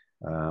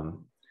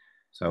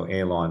 So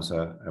airlines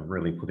are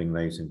really putting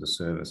these into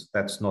service.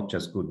 That's not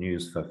just good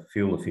news for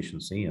fuel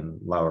efficiency and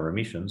lower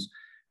emissions.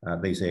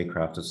 These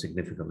aircraft are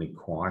significantly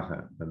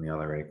quieter than the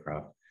other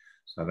aircraft.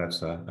 So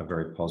that's a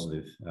very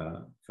positive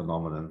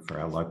phenomenon for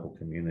our local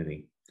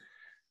community.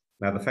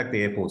 Now, the fact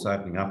the airport's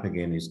opening up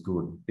again is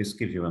good. This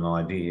gives you an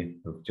idea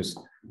of just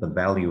the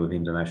value of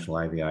international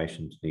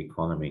aviation to the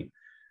economy.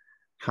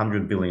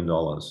 $100 billion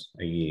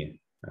a year,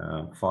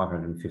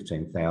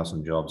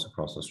 515,000 jobs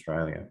across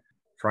Australia.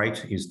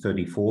 Freight is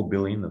 34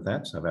 billion of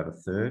that, so about a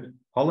third.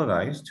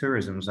 Holidays,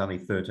 tourism is only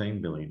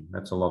 13 billion.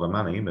 That's a lot of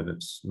money, but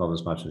it's not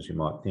as much as you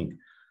might think.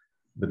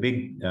 The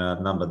big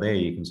number there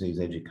you can see is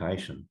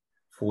education.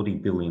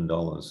 $40 billion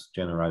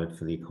generated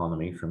for the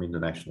economy from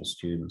international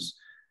students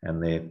and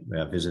their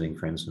visiting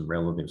friends and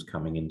relatives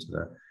coming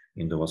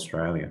into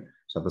Australia.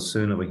 So the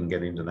sooner we can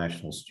get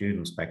international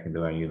students back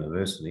into our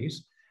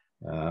universities,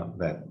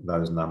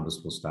 those numbers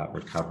will start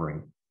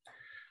recovering.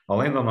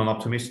 I'll end on an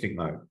optimistic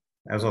note.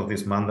 As of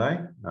this Monday,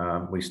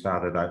 we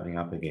started opening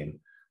up again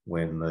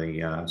when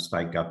the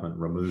state government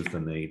removed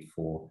the need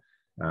for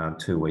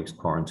 2 weeks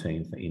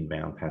quarantine for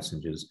inbound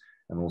passengers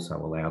and also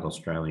allowed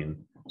Australians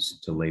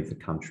to leave the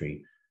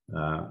country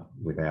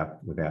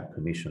without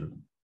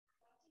permission.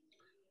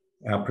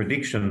 Our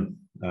prediction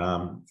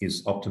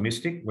is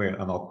optimistic,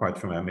 and I'll quote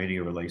from our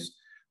media release,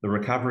 the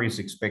recovery is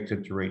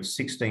expected to reach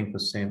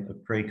 16%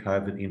 of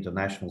pre-COVID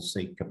international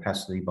seat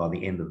capacity by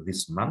the end of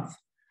this month,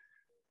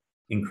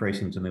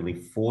 increasing to nearly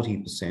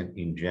 40%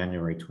 in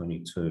January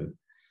 22.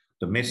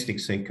 Domestic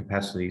seat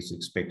capacity is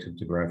expected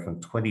to grow from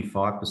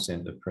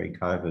 25% of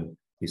pre-COVID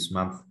this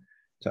month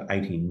to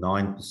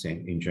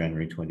 89% in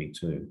January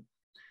 22.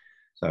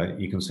 So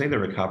you can see the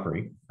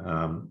recovery,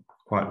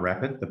 quite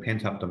rapid. The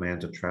pent-up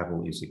demand to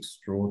travel is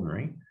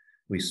extraordinary.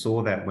 We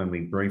saw that when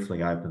we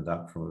briefly opened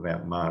up from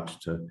about March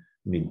to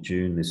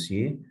mid-June this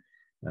year.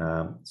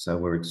 So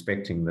we're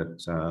expecting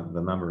that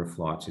the number of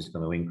flights is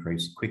going to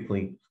increase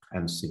quickly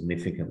and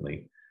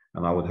significantly.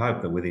 And I would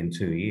hope that within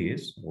 2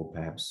 years, or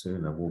perhaps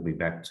sooner, we'll be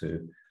back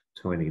to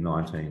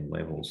 2019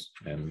 levels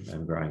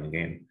and growing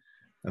again.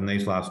 And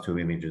these last 2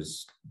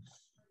 images,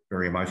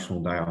 very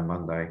emotional day on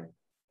Monday.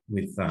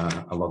 with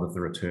a lot of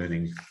the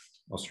returning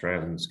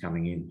Australians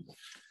coming in.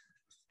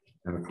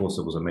 And of course,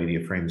 it was a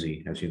media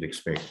frenzy, as you'd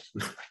expect.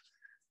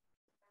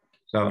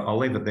 So I'll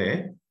leave it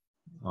there.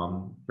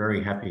 I'm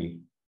very happy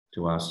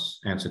to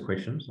answer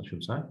questions, I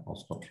should say. I'll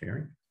stop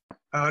sharing.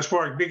 It's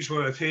Warwick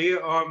Bigsworth here.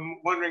 I'm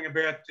wondering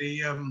about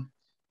the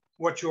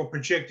what your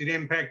projected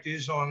impact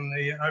is on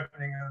the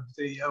opening of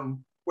the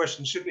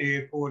Western Sydney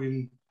Airport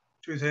in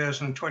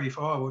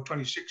 2025 or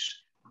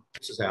 26.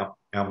 This is our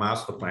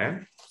master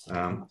plan.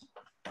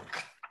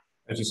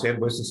 As you said,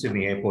 Western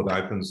Sydney Airport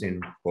opens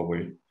in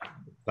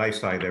they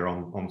say they're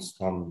on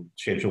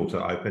schedule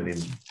to open in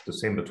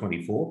December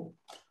 24,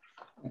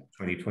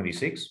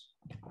 2026.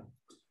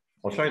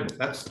 I'll show you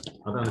that's,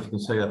 I don't know if you can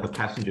see that the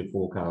passenger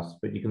forecast,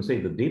 but you can see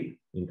the dip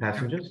in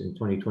passengers in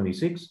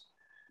 2026.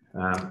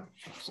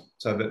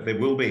 So that there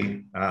will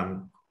be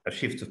a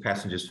shift of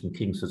passengers from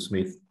Kingsford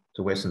Smith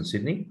to Western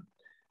Sydney.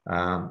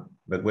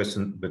 But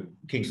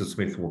Kingsford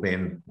Smith will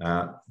then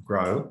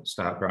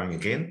start growing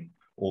again,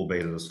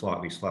 albeit at a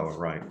slightly slower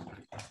rate.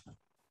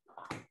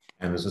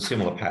 And there's a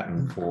similar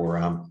pattern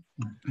for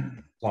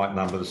flight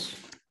numbers.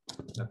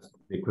 That's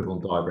the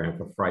equivalent diagram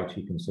for freight.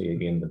 You can see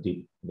again the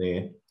dip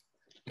there.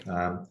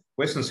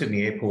 Western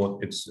Sydney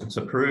Airport, it's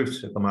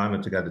approved at the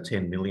moment to go to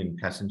 10 million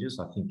passengers,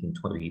 I think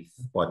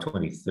by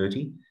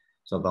 2030.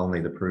 So they'll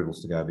need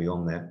approvals to go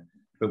beyond that.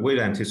 But we'd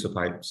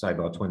anticipate, say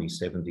by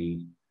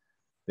 2070,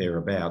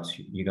 thereabouts,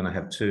 you're going to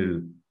have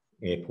two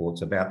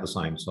airports about the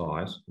same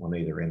size on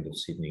either end of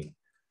Sydney,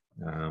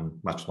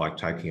 much like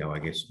Tokyo, I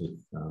guess, with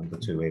the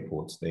two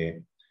airports there.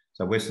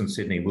 So Western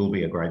Sydney will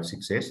be a great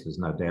success. There's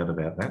no doubt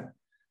about that.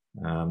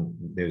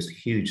 There's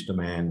huge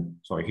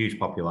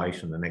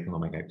population and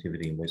economic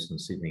activity in Western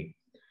Sydney.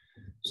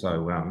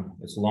 So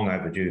it's long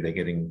overdue they're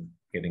getting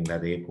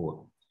that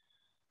airport.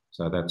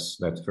 So that's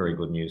very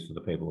good news for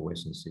the people of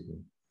Western Sydney.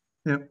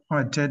 Yep.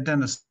 Hi, Ted.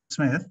 Dennis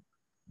Smith.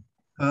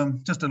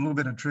 Just a little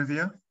bit of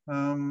trivia.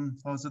 I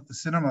was at the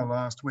cinema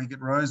last week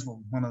at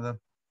Roseville, one of the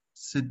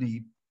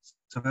Sydney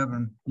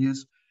suburban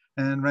news,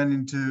 and ran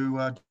into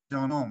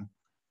John Om,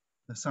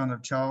 the son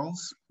of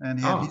Charles, and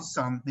he had his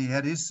son. He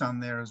had his son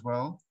there as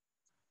well.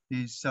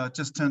 He's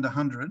just turned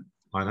 100.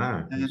 I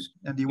know.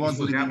 And he was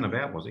out and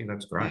about, was he?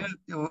 That's great.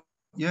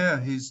 Yeah,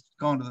 he's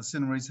gone to the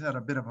cinema. He's had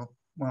a bit of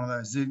one of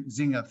those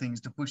zinger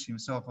things to push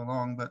himself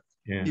along, but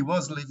he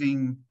was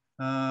living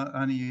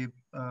only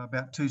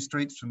about 2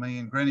 streets from me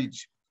in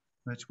Greenwich,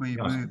 which we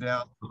moved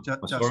out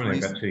just recently.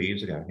 About 2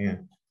 years ago,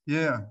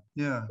 Yeah.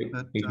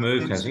 But he's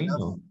moved, has he?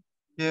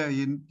 Yeah,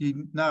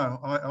 no,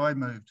 I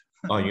moved.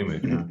 Oh, you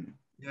moved, yeah.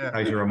 Yeah.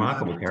 He's a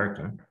remarkable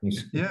character.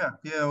 Yeah.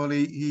 Well,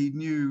 he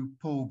knew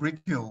Paul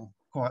Brickhill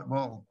quite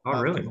well. Oh,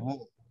 really? The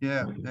war.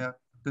 Yeah,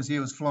 because he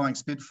was flying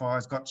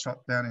Spitfires, got shot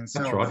down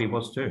himself. That's right, he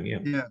was too, yeah.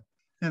 Yeah.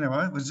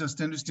 Anyway, it was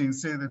just interesting to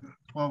see that.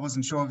 Well, I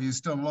wasn't sure if he was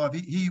still alive.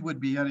 He would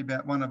be only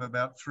one of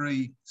about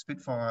 3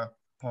 Spitfire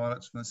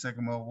pilots from the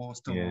Second World War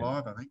still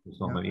alive, I think.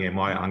 It's not many. Yeah,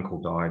 my uncle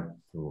died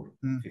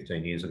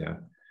 15 years ago.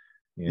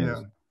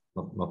 Yeah.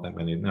 Not that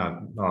many.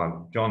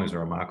 No, John is a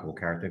remarkable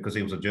character because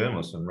he was a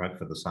journalist and wrote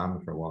for The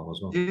Sun for a while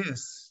as well.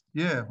 Yes,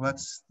 yeah.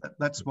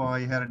 That's why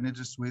he had an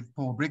interest with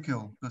Paul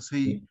Brickhill, because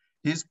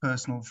his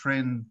personal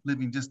friend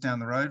living just down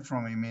the road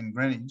from him in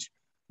Greenwich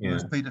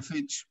was Peter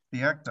Finch,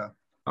 the actor.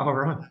 Oh,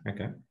 right.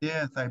 Okay.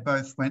 Yeah, they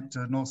both went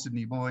to North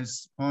Sydney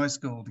Boys High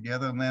School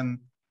together, and then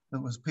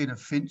it was Peter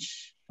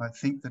Finch, I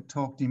think, that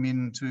talked him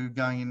into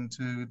going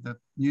into the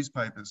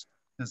newspapers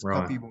as a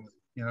copy boy,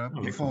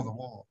 before the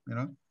war,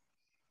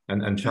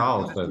 And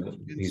Charles,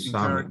 his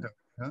son,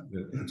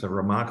 it's a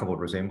remarkable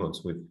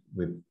resemblance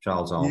with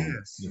Charles Ulm.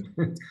 Yes.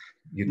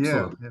 You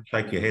sort of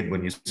shake your head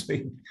when you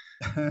speak.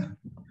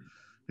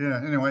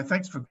 Yeah, anyway,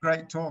 thanks for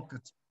great talk.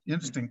 It's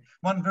interesting.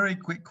 One very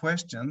quick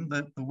question,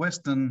 the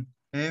Western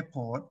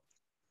Airport,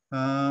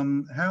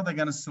 how are they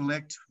going to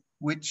select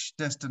which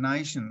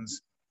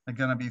destinations are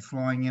going to be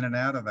flying in and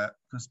out of that?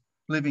 Because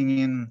living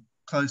in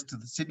close to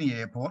the Sydney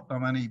Airport,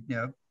 I'm only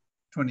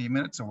 20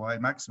 minutes away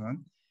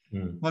maximum.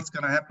 What's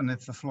going to happen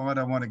if the flight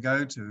I want to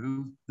go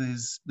to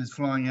is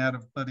flying out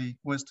of bloody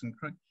Western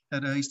Creek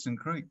at Eastern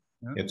Creek?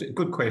 It's a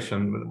good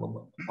question.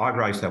 I've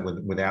raised that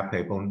with our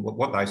people, and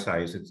what they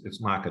say is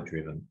it's market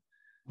driven.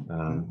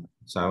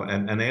 So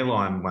an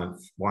airline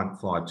won't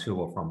fly to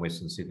or from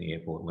Western Sydney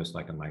Airport unless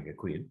they can make a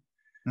quid.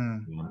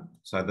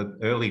 So the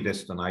early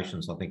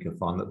destinations, I think you'll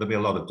find that there'll be a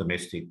lot of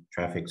domestic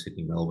traffic: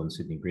 Sydney, Melbourne,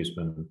 Sydney,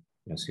 Brisbane,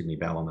 Sydney,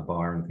 Ballina,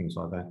 and things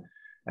like that,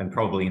 and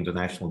probably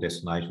international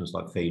destinations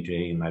like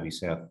Fiji and maybe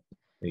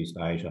Southeast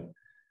Asia.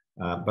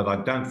 But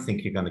I don't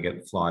think you're going to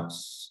get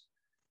flights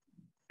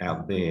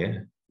out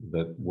there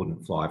that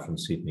wouldn't fly from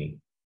Sydney.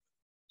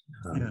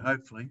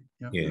 Hopefully.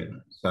 Yeah.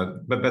 So,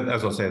 but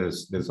as I said,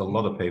 there's a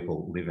lot of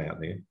people live out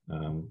there,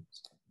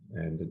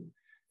 and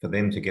for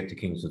them to get to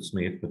Kingsford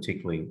Smith,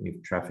 particularly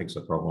if traffic's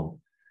a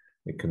problem,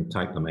 it can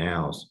take them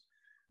hours.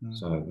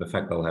 So the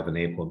fact they'll have an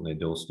airport on their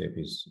doorstep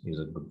is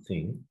a good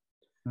thing.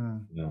 As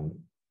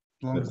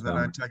long as they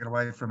don't take it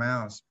away from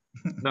ours.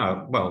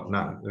 No.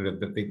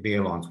 The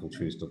airlines will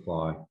choose to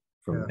fly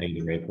from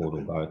either airport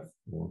or both.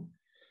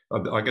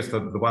 I guess the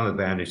one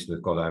advantage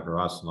they've got over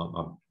us, and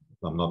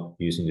I'm not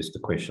using this to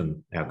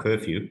question our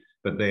curfew,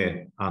 but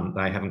they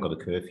haven't got a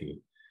curfew,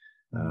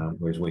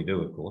 whereas we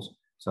do, of course.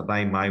 So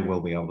they may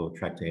well be able to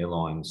attract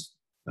airlines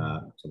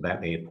to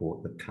that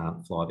airport that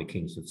can't fly to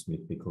Kingston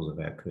Smith because of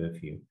our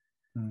curfew.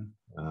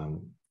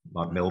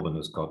 Like Melbourne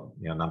has got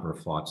a number of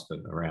flights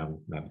that are around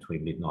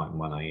between midnight and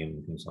 1 a.m.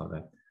 and things like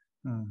that.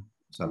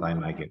 So they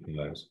may get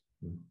those.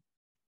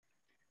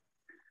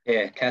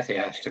 Yeah, Kathy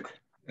asked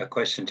a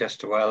question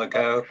just a while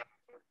ago.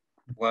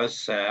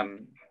 Was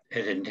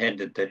it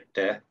intended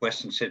that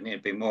Western Sydney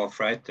would be more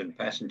freight than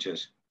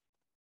passengers?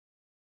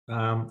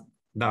 No,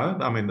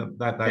 I mean,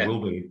 they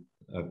will be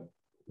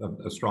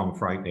a strong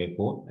freight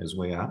airport, as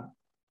we are.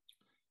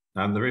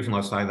 The reason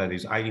I say that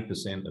is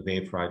 80% of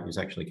air freight is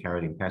actually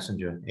carried in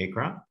passenger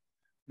aircraft,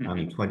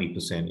 only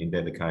 20% in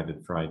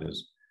dedicated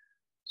freighters.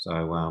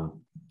 So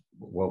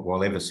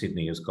while ever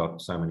Sydney has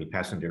got so many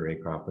passenger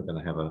aircraft, we're going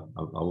to have a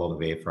lot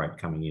of air freight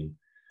coming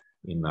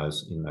in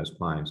those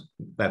planes.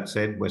 That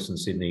said, Western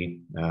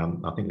Sydney,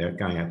 I think they're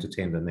going out to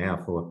tender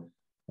now for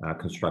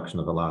construction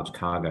of a large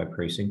cargo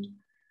precinct.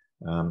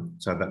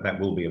 So that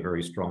will be a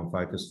very strong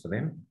focus for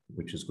them,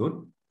 which is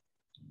good.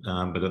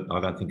 But I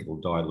don't think it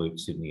will dilute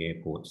Sydney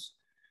Airport's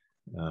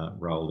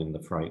role in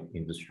the freight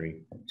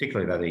industry,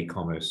 particularly that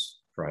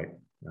e-commerce freight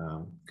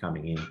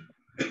coming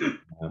in,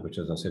 which,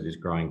 as I said, is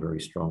growing very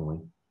strongly.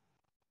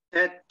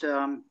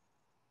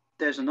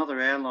 There's another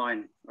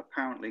airline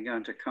apparently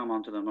going to come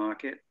onto the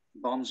market,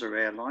 Bonza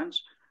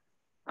Airlines.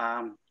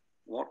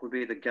 What would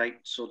be the gate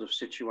sort of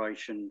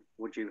situation?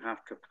 Would you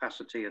have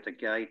capacity at a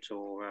gate,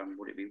 or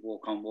would it be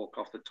walk on, walk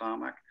off the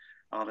tarmac?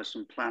 Are there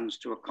some plans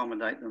to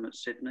accommodate them at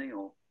Sydney,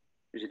 or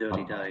is it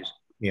early days?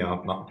 Yeah,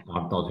 I've not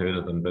heard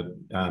of them, but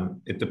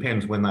it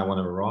depends when they want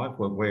to arrive.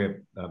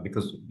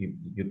 Because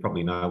you'd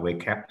probably know we're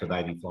capped at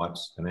 80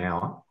 flights an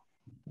hour.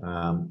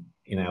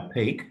 In our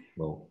peak,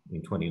 well,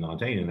 in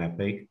 2019, in our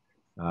peak,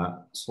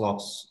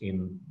 slots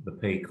in the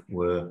peak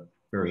were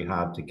very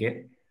hard to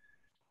get.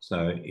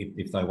 So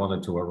if they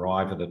wanted to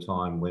arrive at a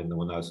time when there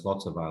were no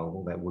slots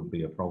available, that would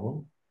be a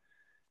problem.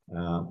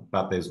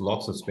 But there's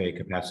lots of spare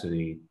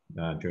capacity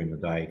during the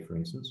day, for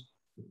instance.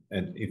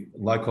 And if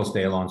low-cost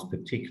airlines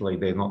particularly,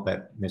 they're not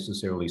that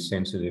necessarily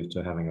sensitive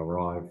to having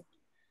arrived.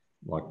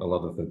 Like a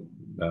lot of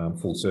the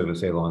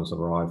full-service airlines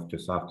arrive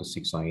just after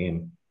 6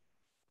 a.m.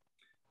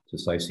 to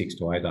say 6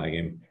 to 8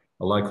 a.m.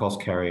 A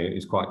low-cost carrier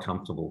is quite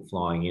comfortable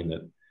flying in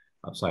at,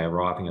 I'd say,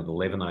 arriving at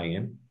 11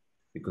 a.m.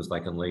 because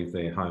they can leave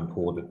their home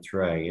port at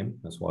 3 a.m.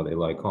 That's why they're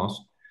low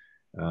cost.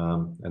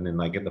 And then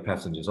they get the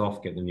passengers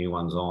off, get the new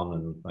ones on,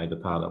 and they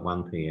depart at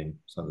 1 p.m.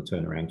 So the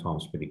turnaround time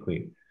is pretty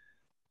quick.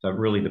 So it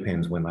really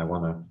depends when they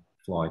want to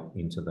fly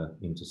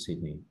into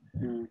Sydney.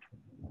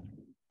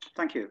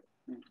 Thank you.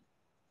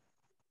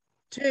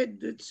 Ted,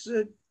 it's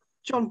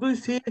John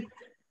Booth here.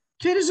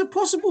 Ted, is it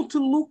possible to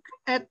look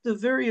at the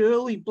very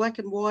early black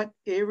and white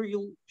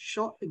aerial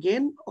shot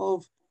again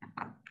of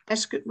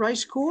Ascot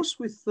Racecourse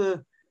with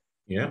the...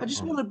 Yeah. I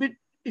just want a bit,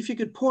 if you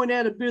could point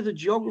out a bit of the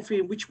geography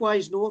and which way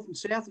is north and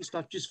south and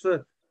stuff, just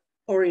for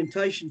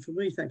orientation for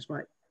me. Thanks,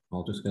 mate.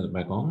 I'll just get it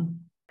back on.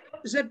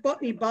 Is that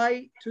Botany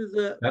Bay to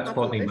the... That's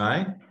Botany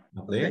Bay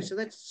up there. Okay, so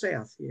that's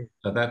south, yeah.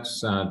 So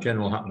that's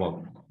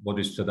what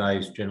is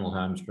today's General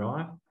Holmes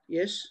Drive.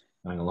 Yes.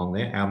 Going along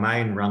there. Our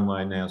main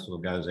runway now sort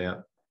of goes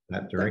out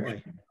that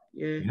direction.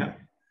 Yeah.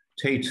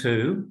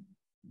 T2,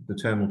 the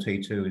terminal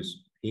T2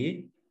 is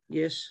here.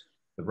 Yes.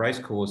 The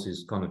racecourse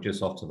is kind of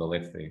just off to the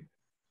left there.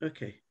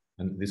 Okay.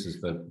 And this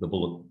is the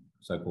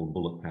so-called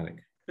bullet paddock.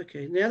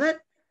 Okay. Now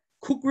that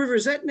Cook River,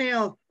 is that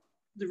now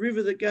the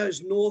river that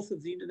goes north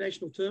of the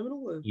international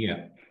terminal? Or?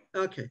 Yeah.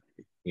 Okay.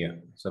 Yeah.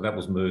 So that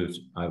was moved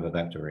over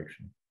that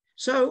direction.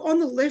 So on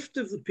the left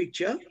of the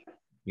picture,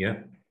 yeah,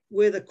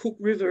 where the Cook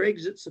River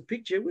exits the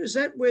picture, is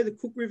that where the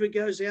Cook River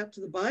goes out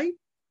to the bay?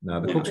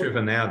 No, the Cooks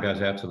River now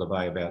goes out to the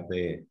bay about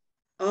there.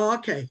 Oh,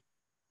 okay.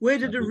 Where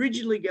did it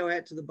originally go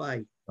out to the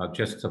bay?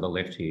 Just to the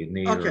left here,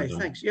 near. Okay,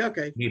 thanks. Yeah,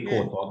 okay. Near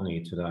Port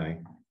Botany today.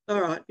 All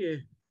right, yeah.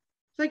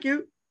 Thank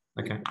you.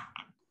 Okay.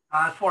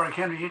 It's Warwick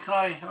Henry. Can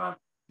I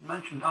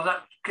mention?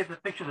 Get the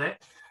picture there.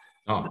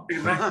 Oh.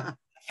 You want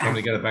me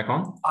to get it back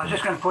on? I was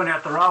just going to point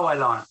out the railway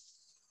line.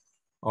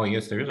 Oh,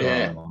 yes, there is a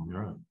railway line.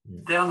 You're right. Yeah.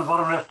 Down the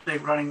bottom left, they're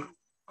running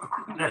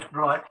left,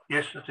 right.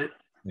 Yes, that's it.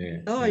 Yeah.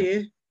 Oh,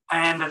 yeah.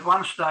 And at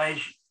one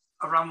stage,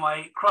 a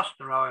runway crossed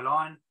the railway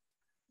line.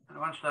 And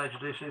at one stage, a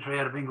DC3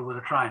 had a bingle with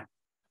a train.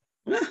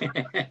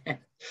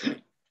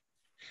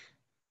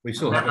 We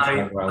still have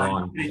a railway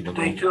line.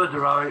 Detoured the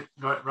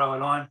railway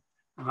line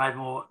and made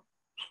more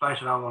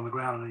space available on the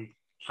ground on the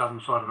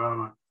southern side of the railway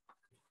line.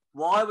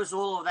 Why was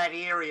all of that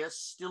area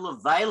still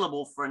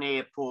available for an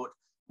airport?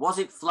 Was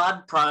it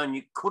flood prone?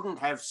 You couldn't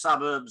have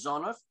suburbs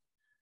on it?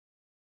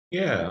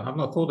 Yeah, I've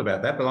not thought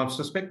about that, but I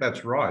suspect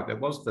that's right. It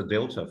was the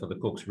delta for the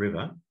Cooks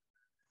River.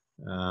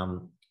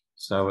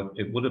 So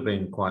it would have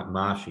been quite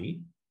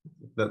marshy.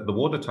 The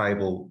water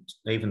table,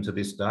 even to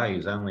this day,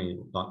 is only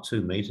like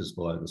 2 meters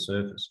below the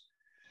surface.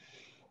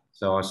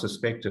 So I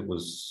suspect it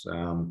was,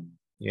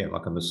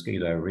 like a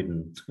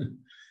mosquito-ridden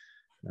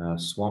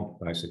swamp,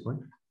 basically,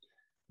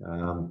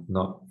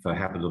 not for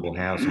habitable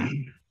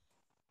housing.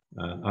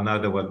 I know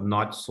there were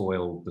night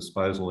soil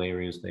disposal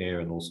areas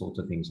there and all sorts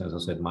of things, as I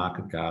said,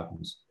 market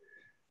gardens.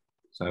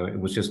 So it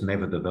was just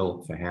never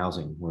developed for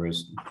housing,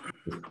 whereas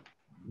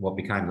what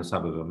became the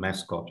suburb of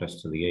Mascot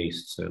just to the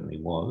east certainly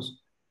was.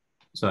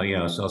 So,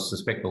 yeah, so I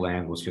suspect the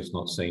land was just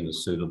not seen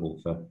as suitable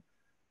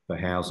for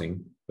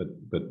housing, but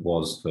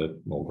was for,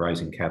 well,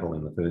 grazing cattle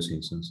in the first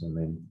instance, and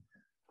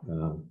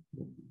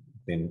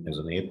then as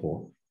an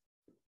airport.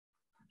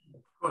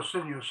 Of course,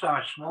 Sydney was so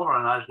much smaller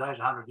in those days,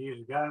 100 years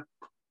ago.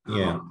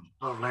 Yeah.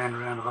 A lot of land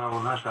around available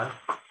in those days.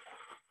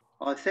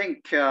 I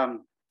think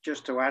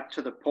just to add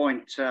to the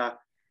point,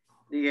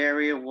 the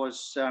area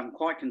was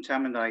quite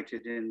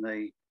contaminated in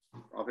the,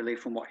 I believe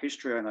from what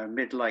history I know,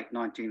 mid-late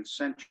 19th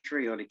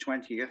century, early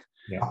 20th.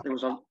 Yeah.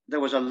 There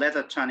was a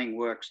leather tanning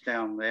works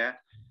down there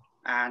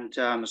and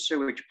a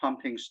sewage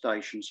pumping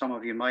station. Some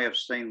of you may have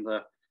seen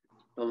the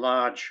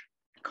large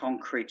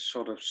concrete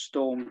sort of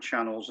storm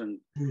channels and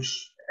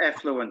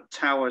effluent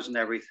towers and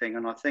everything.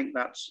 And I think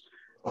that's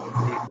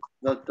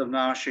the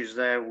marshes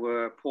there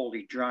were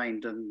poorly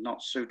drained and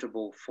not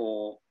suitable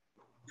for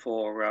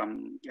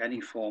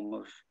any form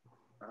of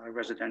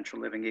residential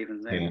living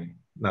even then.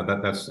 Yeah,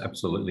 no, that's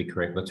absolutely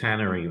correct. The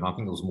tannery, I think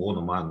there was more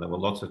than one. There were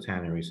lots of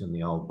tanneries in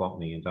the old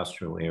Botany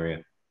industrial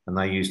area, and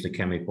they used a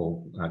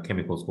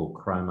chemicals called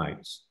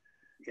chromates,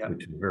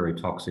 which are very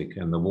toxic.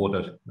 And the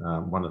water,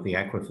 one of the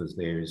aquifers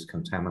there is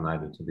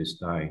contaminated to this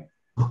day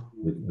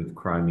with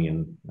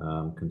chromium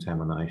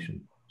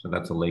contamination. So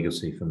that's a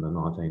legacy from the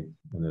 19th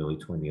and early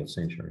 20th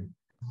century.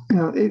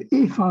 Now,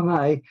 if I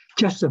may,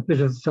 just a bit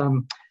of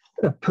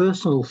a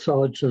personal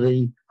side to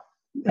the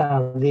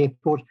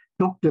airport.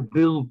 Dr.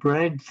 Bill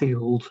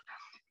Bradfield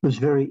was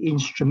very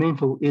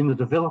instrumental in the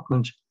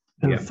development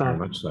of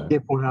the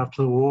airport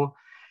after the war.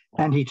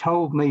 And he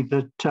told me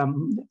that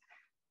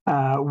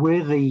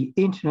where the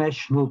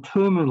international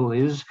terminal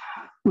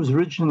was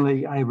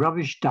originally a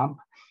rubbish dump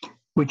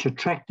which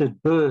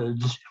attracted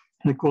birds.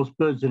 And of course,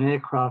 birds and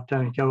aircraft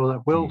don't go all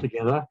that well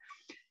together.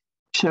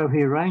 So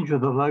he arranged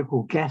with the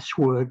local gas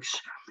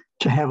works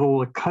to have all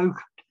the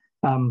coke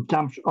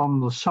dumped on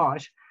the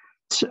site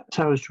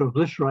so as to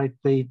obliterate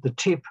the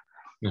tip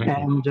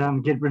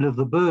and get rid of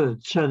the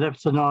birds. So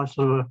that's a nice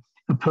sort of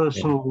a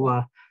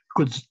personal,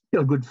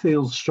 good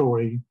field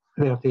story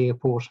about the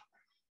airport.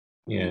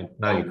 Yeah,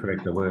 no, you're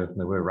correct. There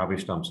were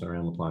rubbish dumps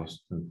around the place,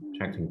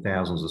 attracting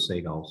thousands of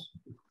seagulls.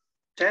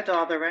 Ted,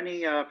 are there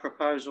any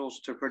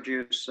proposals to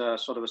produce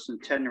sort of a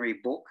centenary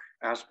book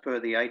as per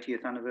the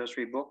 80th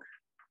anniversary book?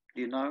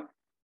 Do you know?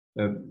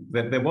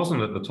 There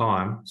wasn't at the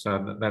time,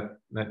 so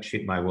that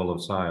ship may well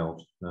have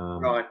sailed.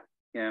 Right,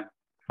 yeah.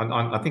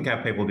 I think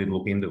our people did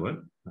look into it,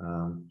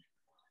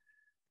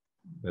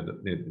 but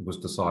it was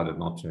decided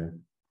not to.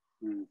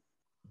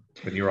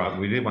 But you're right,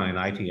 we did one in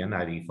 80 and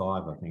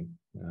 85, I think.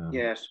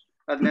 Yes,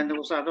 and then there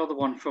was that other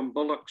one from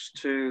Bullocks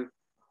to...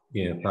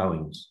 Yeah,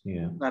 Boeing's,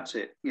 yeah. That's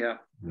it, yeah.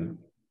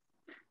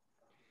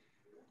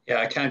 Yeah,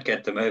 I can't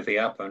get the movie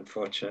up,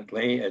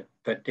 unfortunately,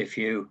 but if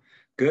you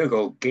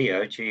Google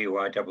GEO,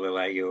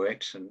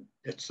 G-U-I-L-L-A-U-X, and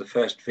it's the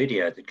first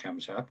video that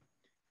comes up,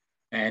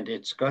 and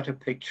it's got a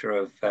picture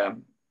of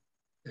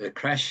the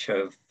crash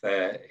of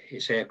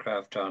his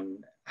aircraft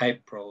on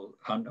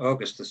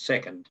August the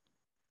 2nd,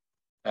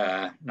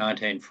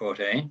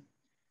 1914,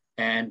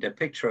 and a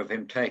picture of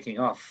him taking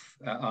off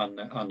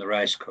on the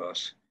race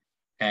course.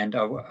 And I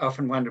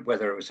often wondered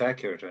whether it was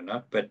accurate or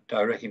not, but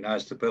I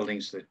recognised the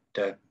buildings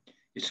that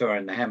you saw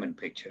in the Hammond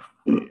picture.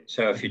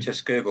 So if you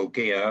just Google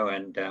GEO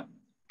and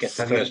get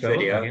the first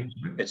video,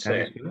 it's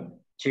there.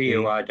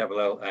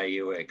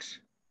 G-U-I-L-L-A-U-X.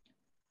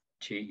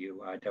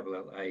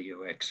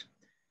 G-U-I-L-L-A-U-X.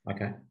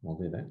 Okay, I'll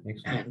do that.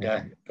 Excellent.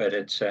 And,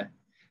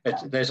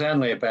 but there's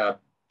only about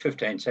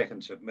 15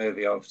 seconds of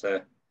movie on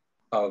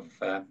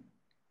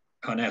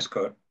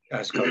Ascot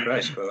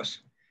Racecourse,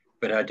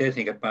 but I do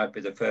think it might be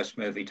the first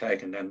movie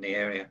taken in the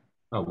area.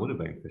 Oh, it would have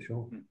been for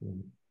sure.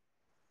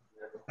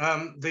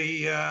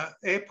 The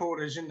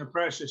airport is in the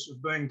process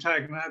of being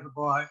taken over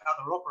by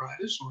other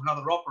operators or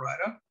another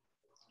operator.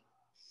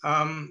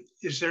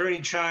 Is there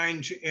any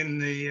change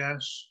in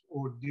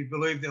or do you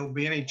believe there will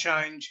be any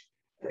change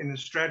in the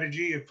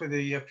strategy for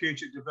the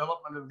future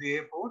development of the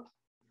airport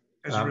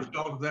as a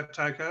result of that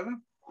takeover?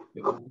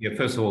 Yeah,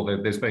 first of all,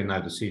 there's been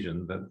no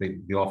decision that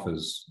the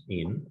offer's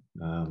in.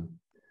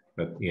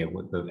 But yeah,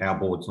 our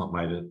board's not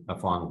made a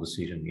final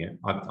decision yet.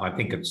 I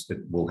think it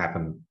will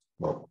happen,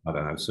 well, I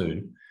don't know,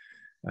 soon.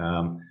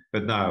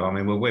 But no, I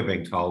mean, we're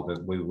being told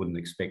that we wouldn't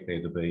expect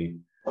there to be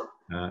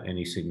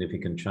any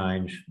significant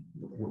change.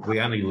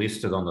 We only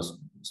listed on the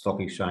stock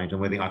exchange,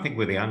 and I think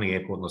we're the only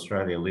airport in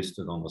Australia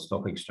listed on the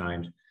stock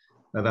exchange.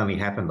 That only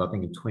happened, I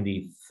think, in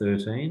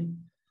 2013.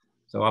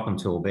 So up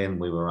until then,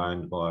 we were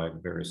owned by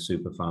various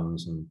super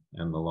funds and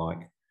the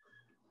like.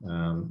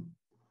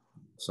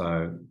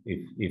 So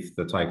if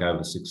the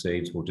takeover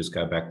succeeds, we'll just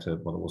go back to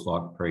what it was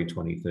like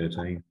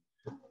pre-2013.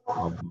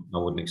 I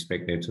wouldn't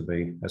expect there to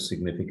be a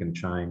significant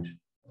change.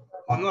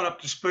 I'm not up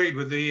to speed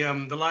with the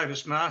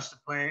latest master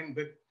plan,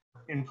 but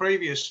in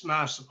previous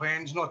master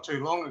plans not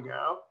too long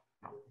ago,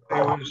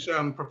 there was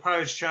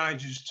proposed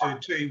changes to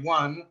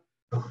T1,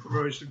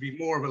 whereas to be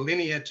more of a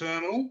linear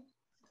terminal.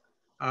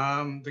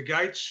 The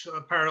gates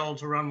are parallel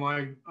to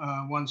runway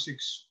 16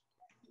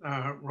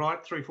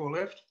 right, 34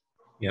 left.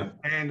 Yeah.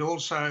 And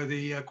also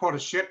the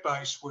Qantas jet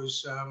base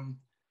was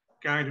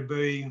going to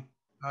be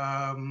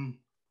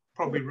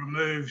probably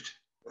removed,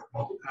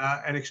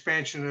 an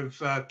expansion of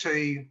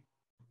T3,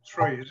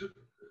 is it?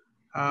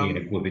 Yeah,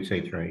 it will be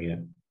T3, yeah.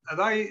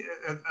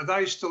 Are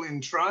they still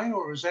in train,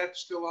 or is that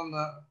still on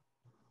the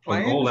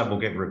plan? All that will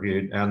get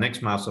reviewed. Our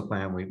next master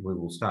plan, we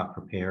will start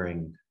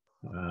preparing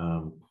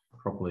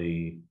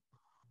probably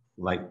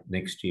late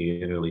next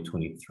year, early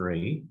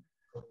 23,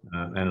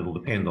 and it'll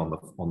depend on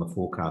the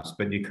forecast.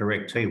 But you're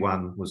correct,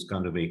 T1 was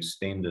going to be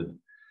extended,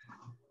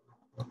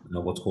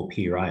 what's called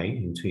Pier A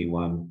in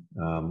T1,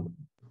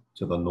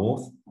 to the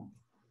north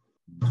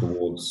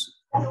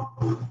towards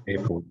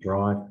Airport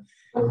Drive.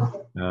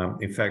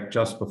 In fact,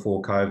 just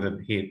before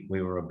COVID hit,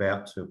 we were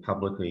about to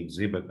publicly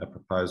exhibit a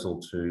proposal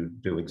to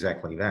do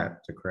exactly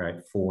that, to create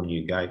 4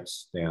 new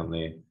gates down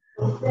there.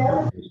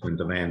 When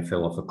demand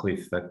fell off a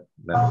cliff, that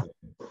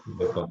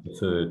got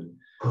deferred.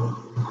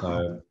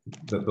 So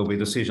there'll be a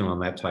decision on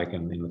that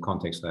taken in the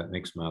context of that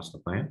next master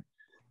plan.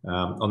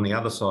 On the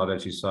other side,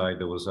 as you say,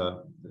 there was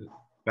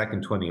back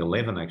in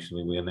 2011,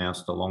 actually, we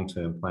announced a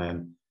long-term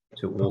plan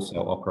to also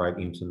operate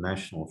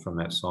international from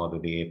that side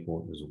of the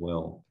airport as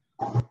well.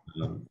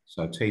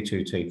 So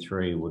T2,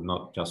 T3 would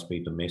not just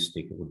be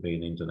domestic, it would be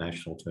an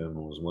international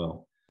terminal as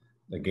well.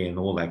 Again,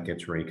 all that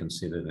gets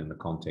reconsidered in the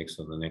context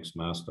of the next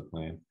master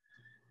plan.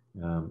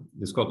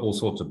 It's got all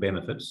sorts of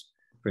benefits.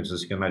 For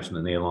instance, you can imagine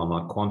an airline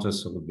like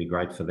Qantas, it would be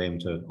great for them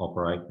to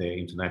operate their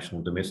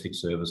international domestic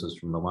services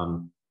from the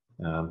one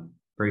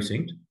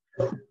precinct,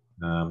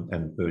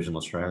 and Virgin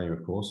Australia,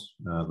 of course,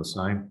 the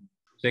same.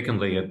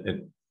 Secondly,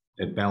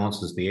 it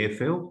balances the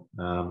airfield.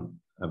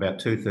 About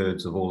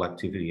 2/3 of all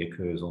activity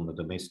occurs on the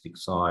domestic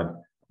side,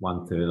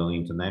 1/3 on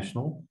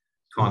international.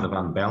 Kind of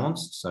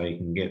unbalanced, so you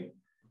can get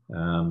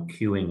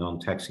queuing on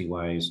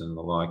taxiways and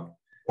the like.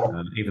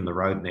 Even the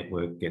road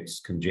network gets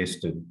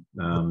congested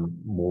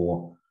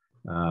more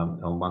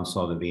on one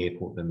side of the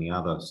airport than the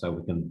other. So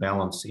we can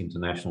balance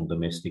international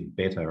domestic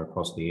better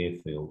across the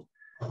airfield.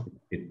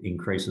 It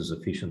increases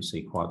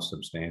efficiency quite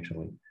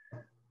substantially.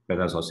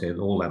 But as I said,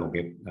 all that will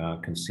get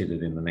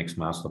considered in the next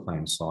master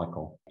plan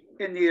cycle.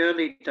 In the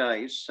early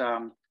days,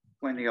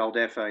 when the old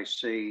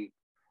FAC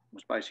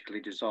was basically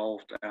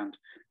dissolved and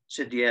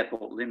Sydney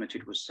Airport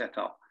Limited was set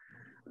up,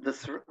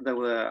 there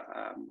were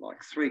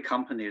like 3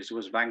 companies. There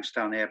was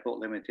Bankstown Airport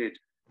Limited,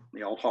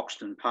 the old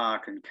Hoxton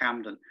Park and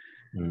Camden.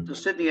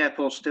 Does Sydney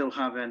Airport still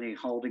have any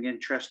holding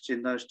interests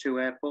in those 2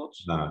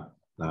 airports? No.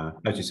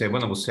 As you said,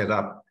 when it was set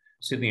up,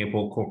 Sydney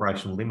Airport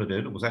Corporation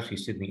Limited, it was actually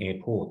Sydney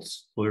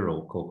Airports,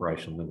 plural,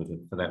 Corporation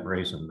Limited, for that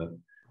reason. That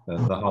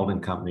the holding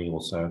company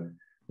also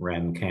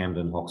ran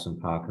Camden, Hoxton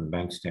Park and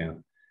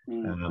Bankstown.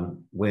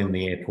 When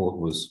the airport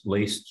was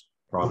leased,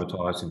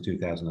 privatised in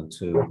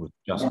 2002, it was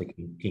just the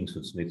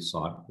Kingsford Smith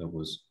site that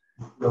was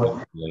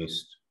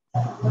leased,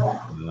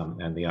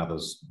 and the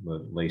others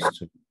were leased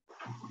to,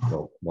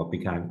 well, what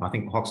became, I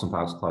think Hoxton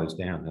Park's closed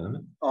down, hasn't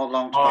it? Oh,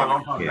 long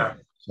time ago. Yeah.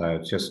 So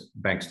it's just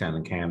Bankstown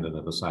and Camden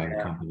are the same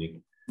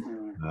company,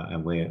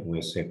 and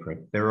we're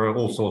separate. There are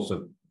all sorts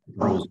of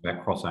rules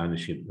about cross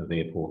ownership of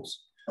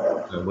airports.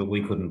 So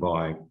we couldn't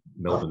buy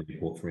Melbourne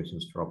Airport, for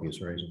instance, for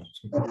obvious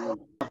reasons.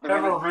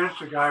 Several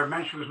minutes ago,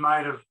 mention was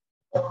made of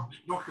this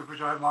book, which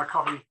I have my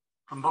copy,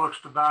 From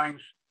Bullocks to Boeings.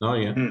 Oh,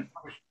 yeah.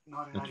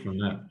 That's from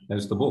that.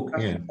 That's the book,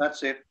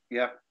 That's it,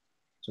 yeah.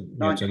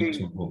 It's an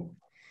excellent book.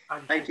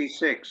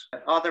 86.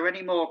 Are there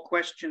any more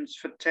questions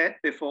for Ted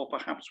before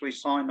perhaps we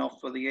sign off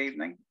for the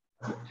evening?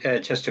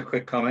 Just a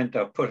quick comment.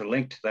 I've put a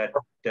link to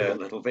that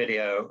little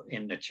video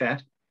in the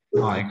chat.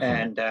 Oh,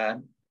 and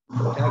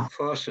Doug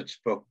Fawcett's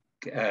book,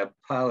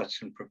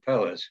 Pilots and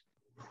Propellers,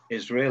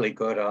 is really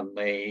good on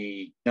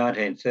the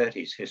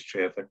 1930s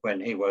history of it, when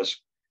he was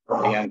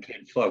a young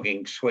kid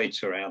flogging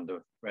sweets around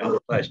the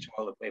place to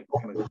all the people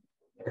coming.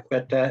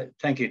 But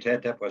thank you,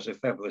 Ted. That was a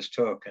fabulous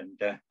talk,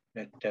 and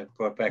it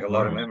brought back a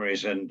lot of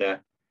memories and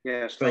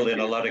filled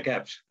in a lot of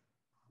gaps.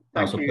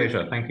 It's a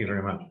pleasure. Thank you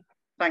very much.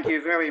 Thank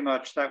you very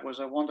much. That was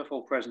a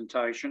wonderful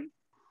presentation.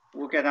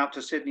 We'll get out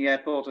to Sydney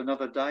Airport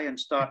another day and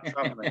start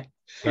travelling.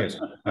 Yes,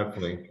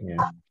 hopefully,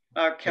 yeah.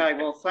 Okay,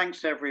 well,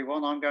 thanks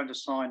everyone. I'm going to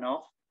sign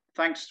off.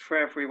 Thanks for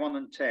everyone,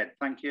 and Ted,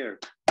 thank you.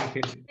 Thank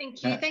you.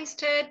 Thank you. Thanks,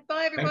 Ted.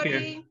 Bye,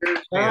 everybody.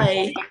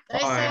 Bye. Stay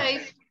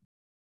safe.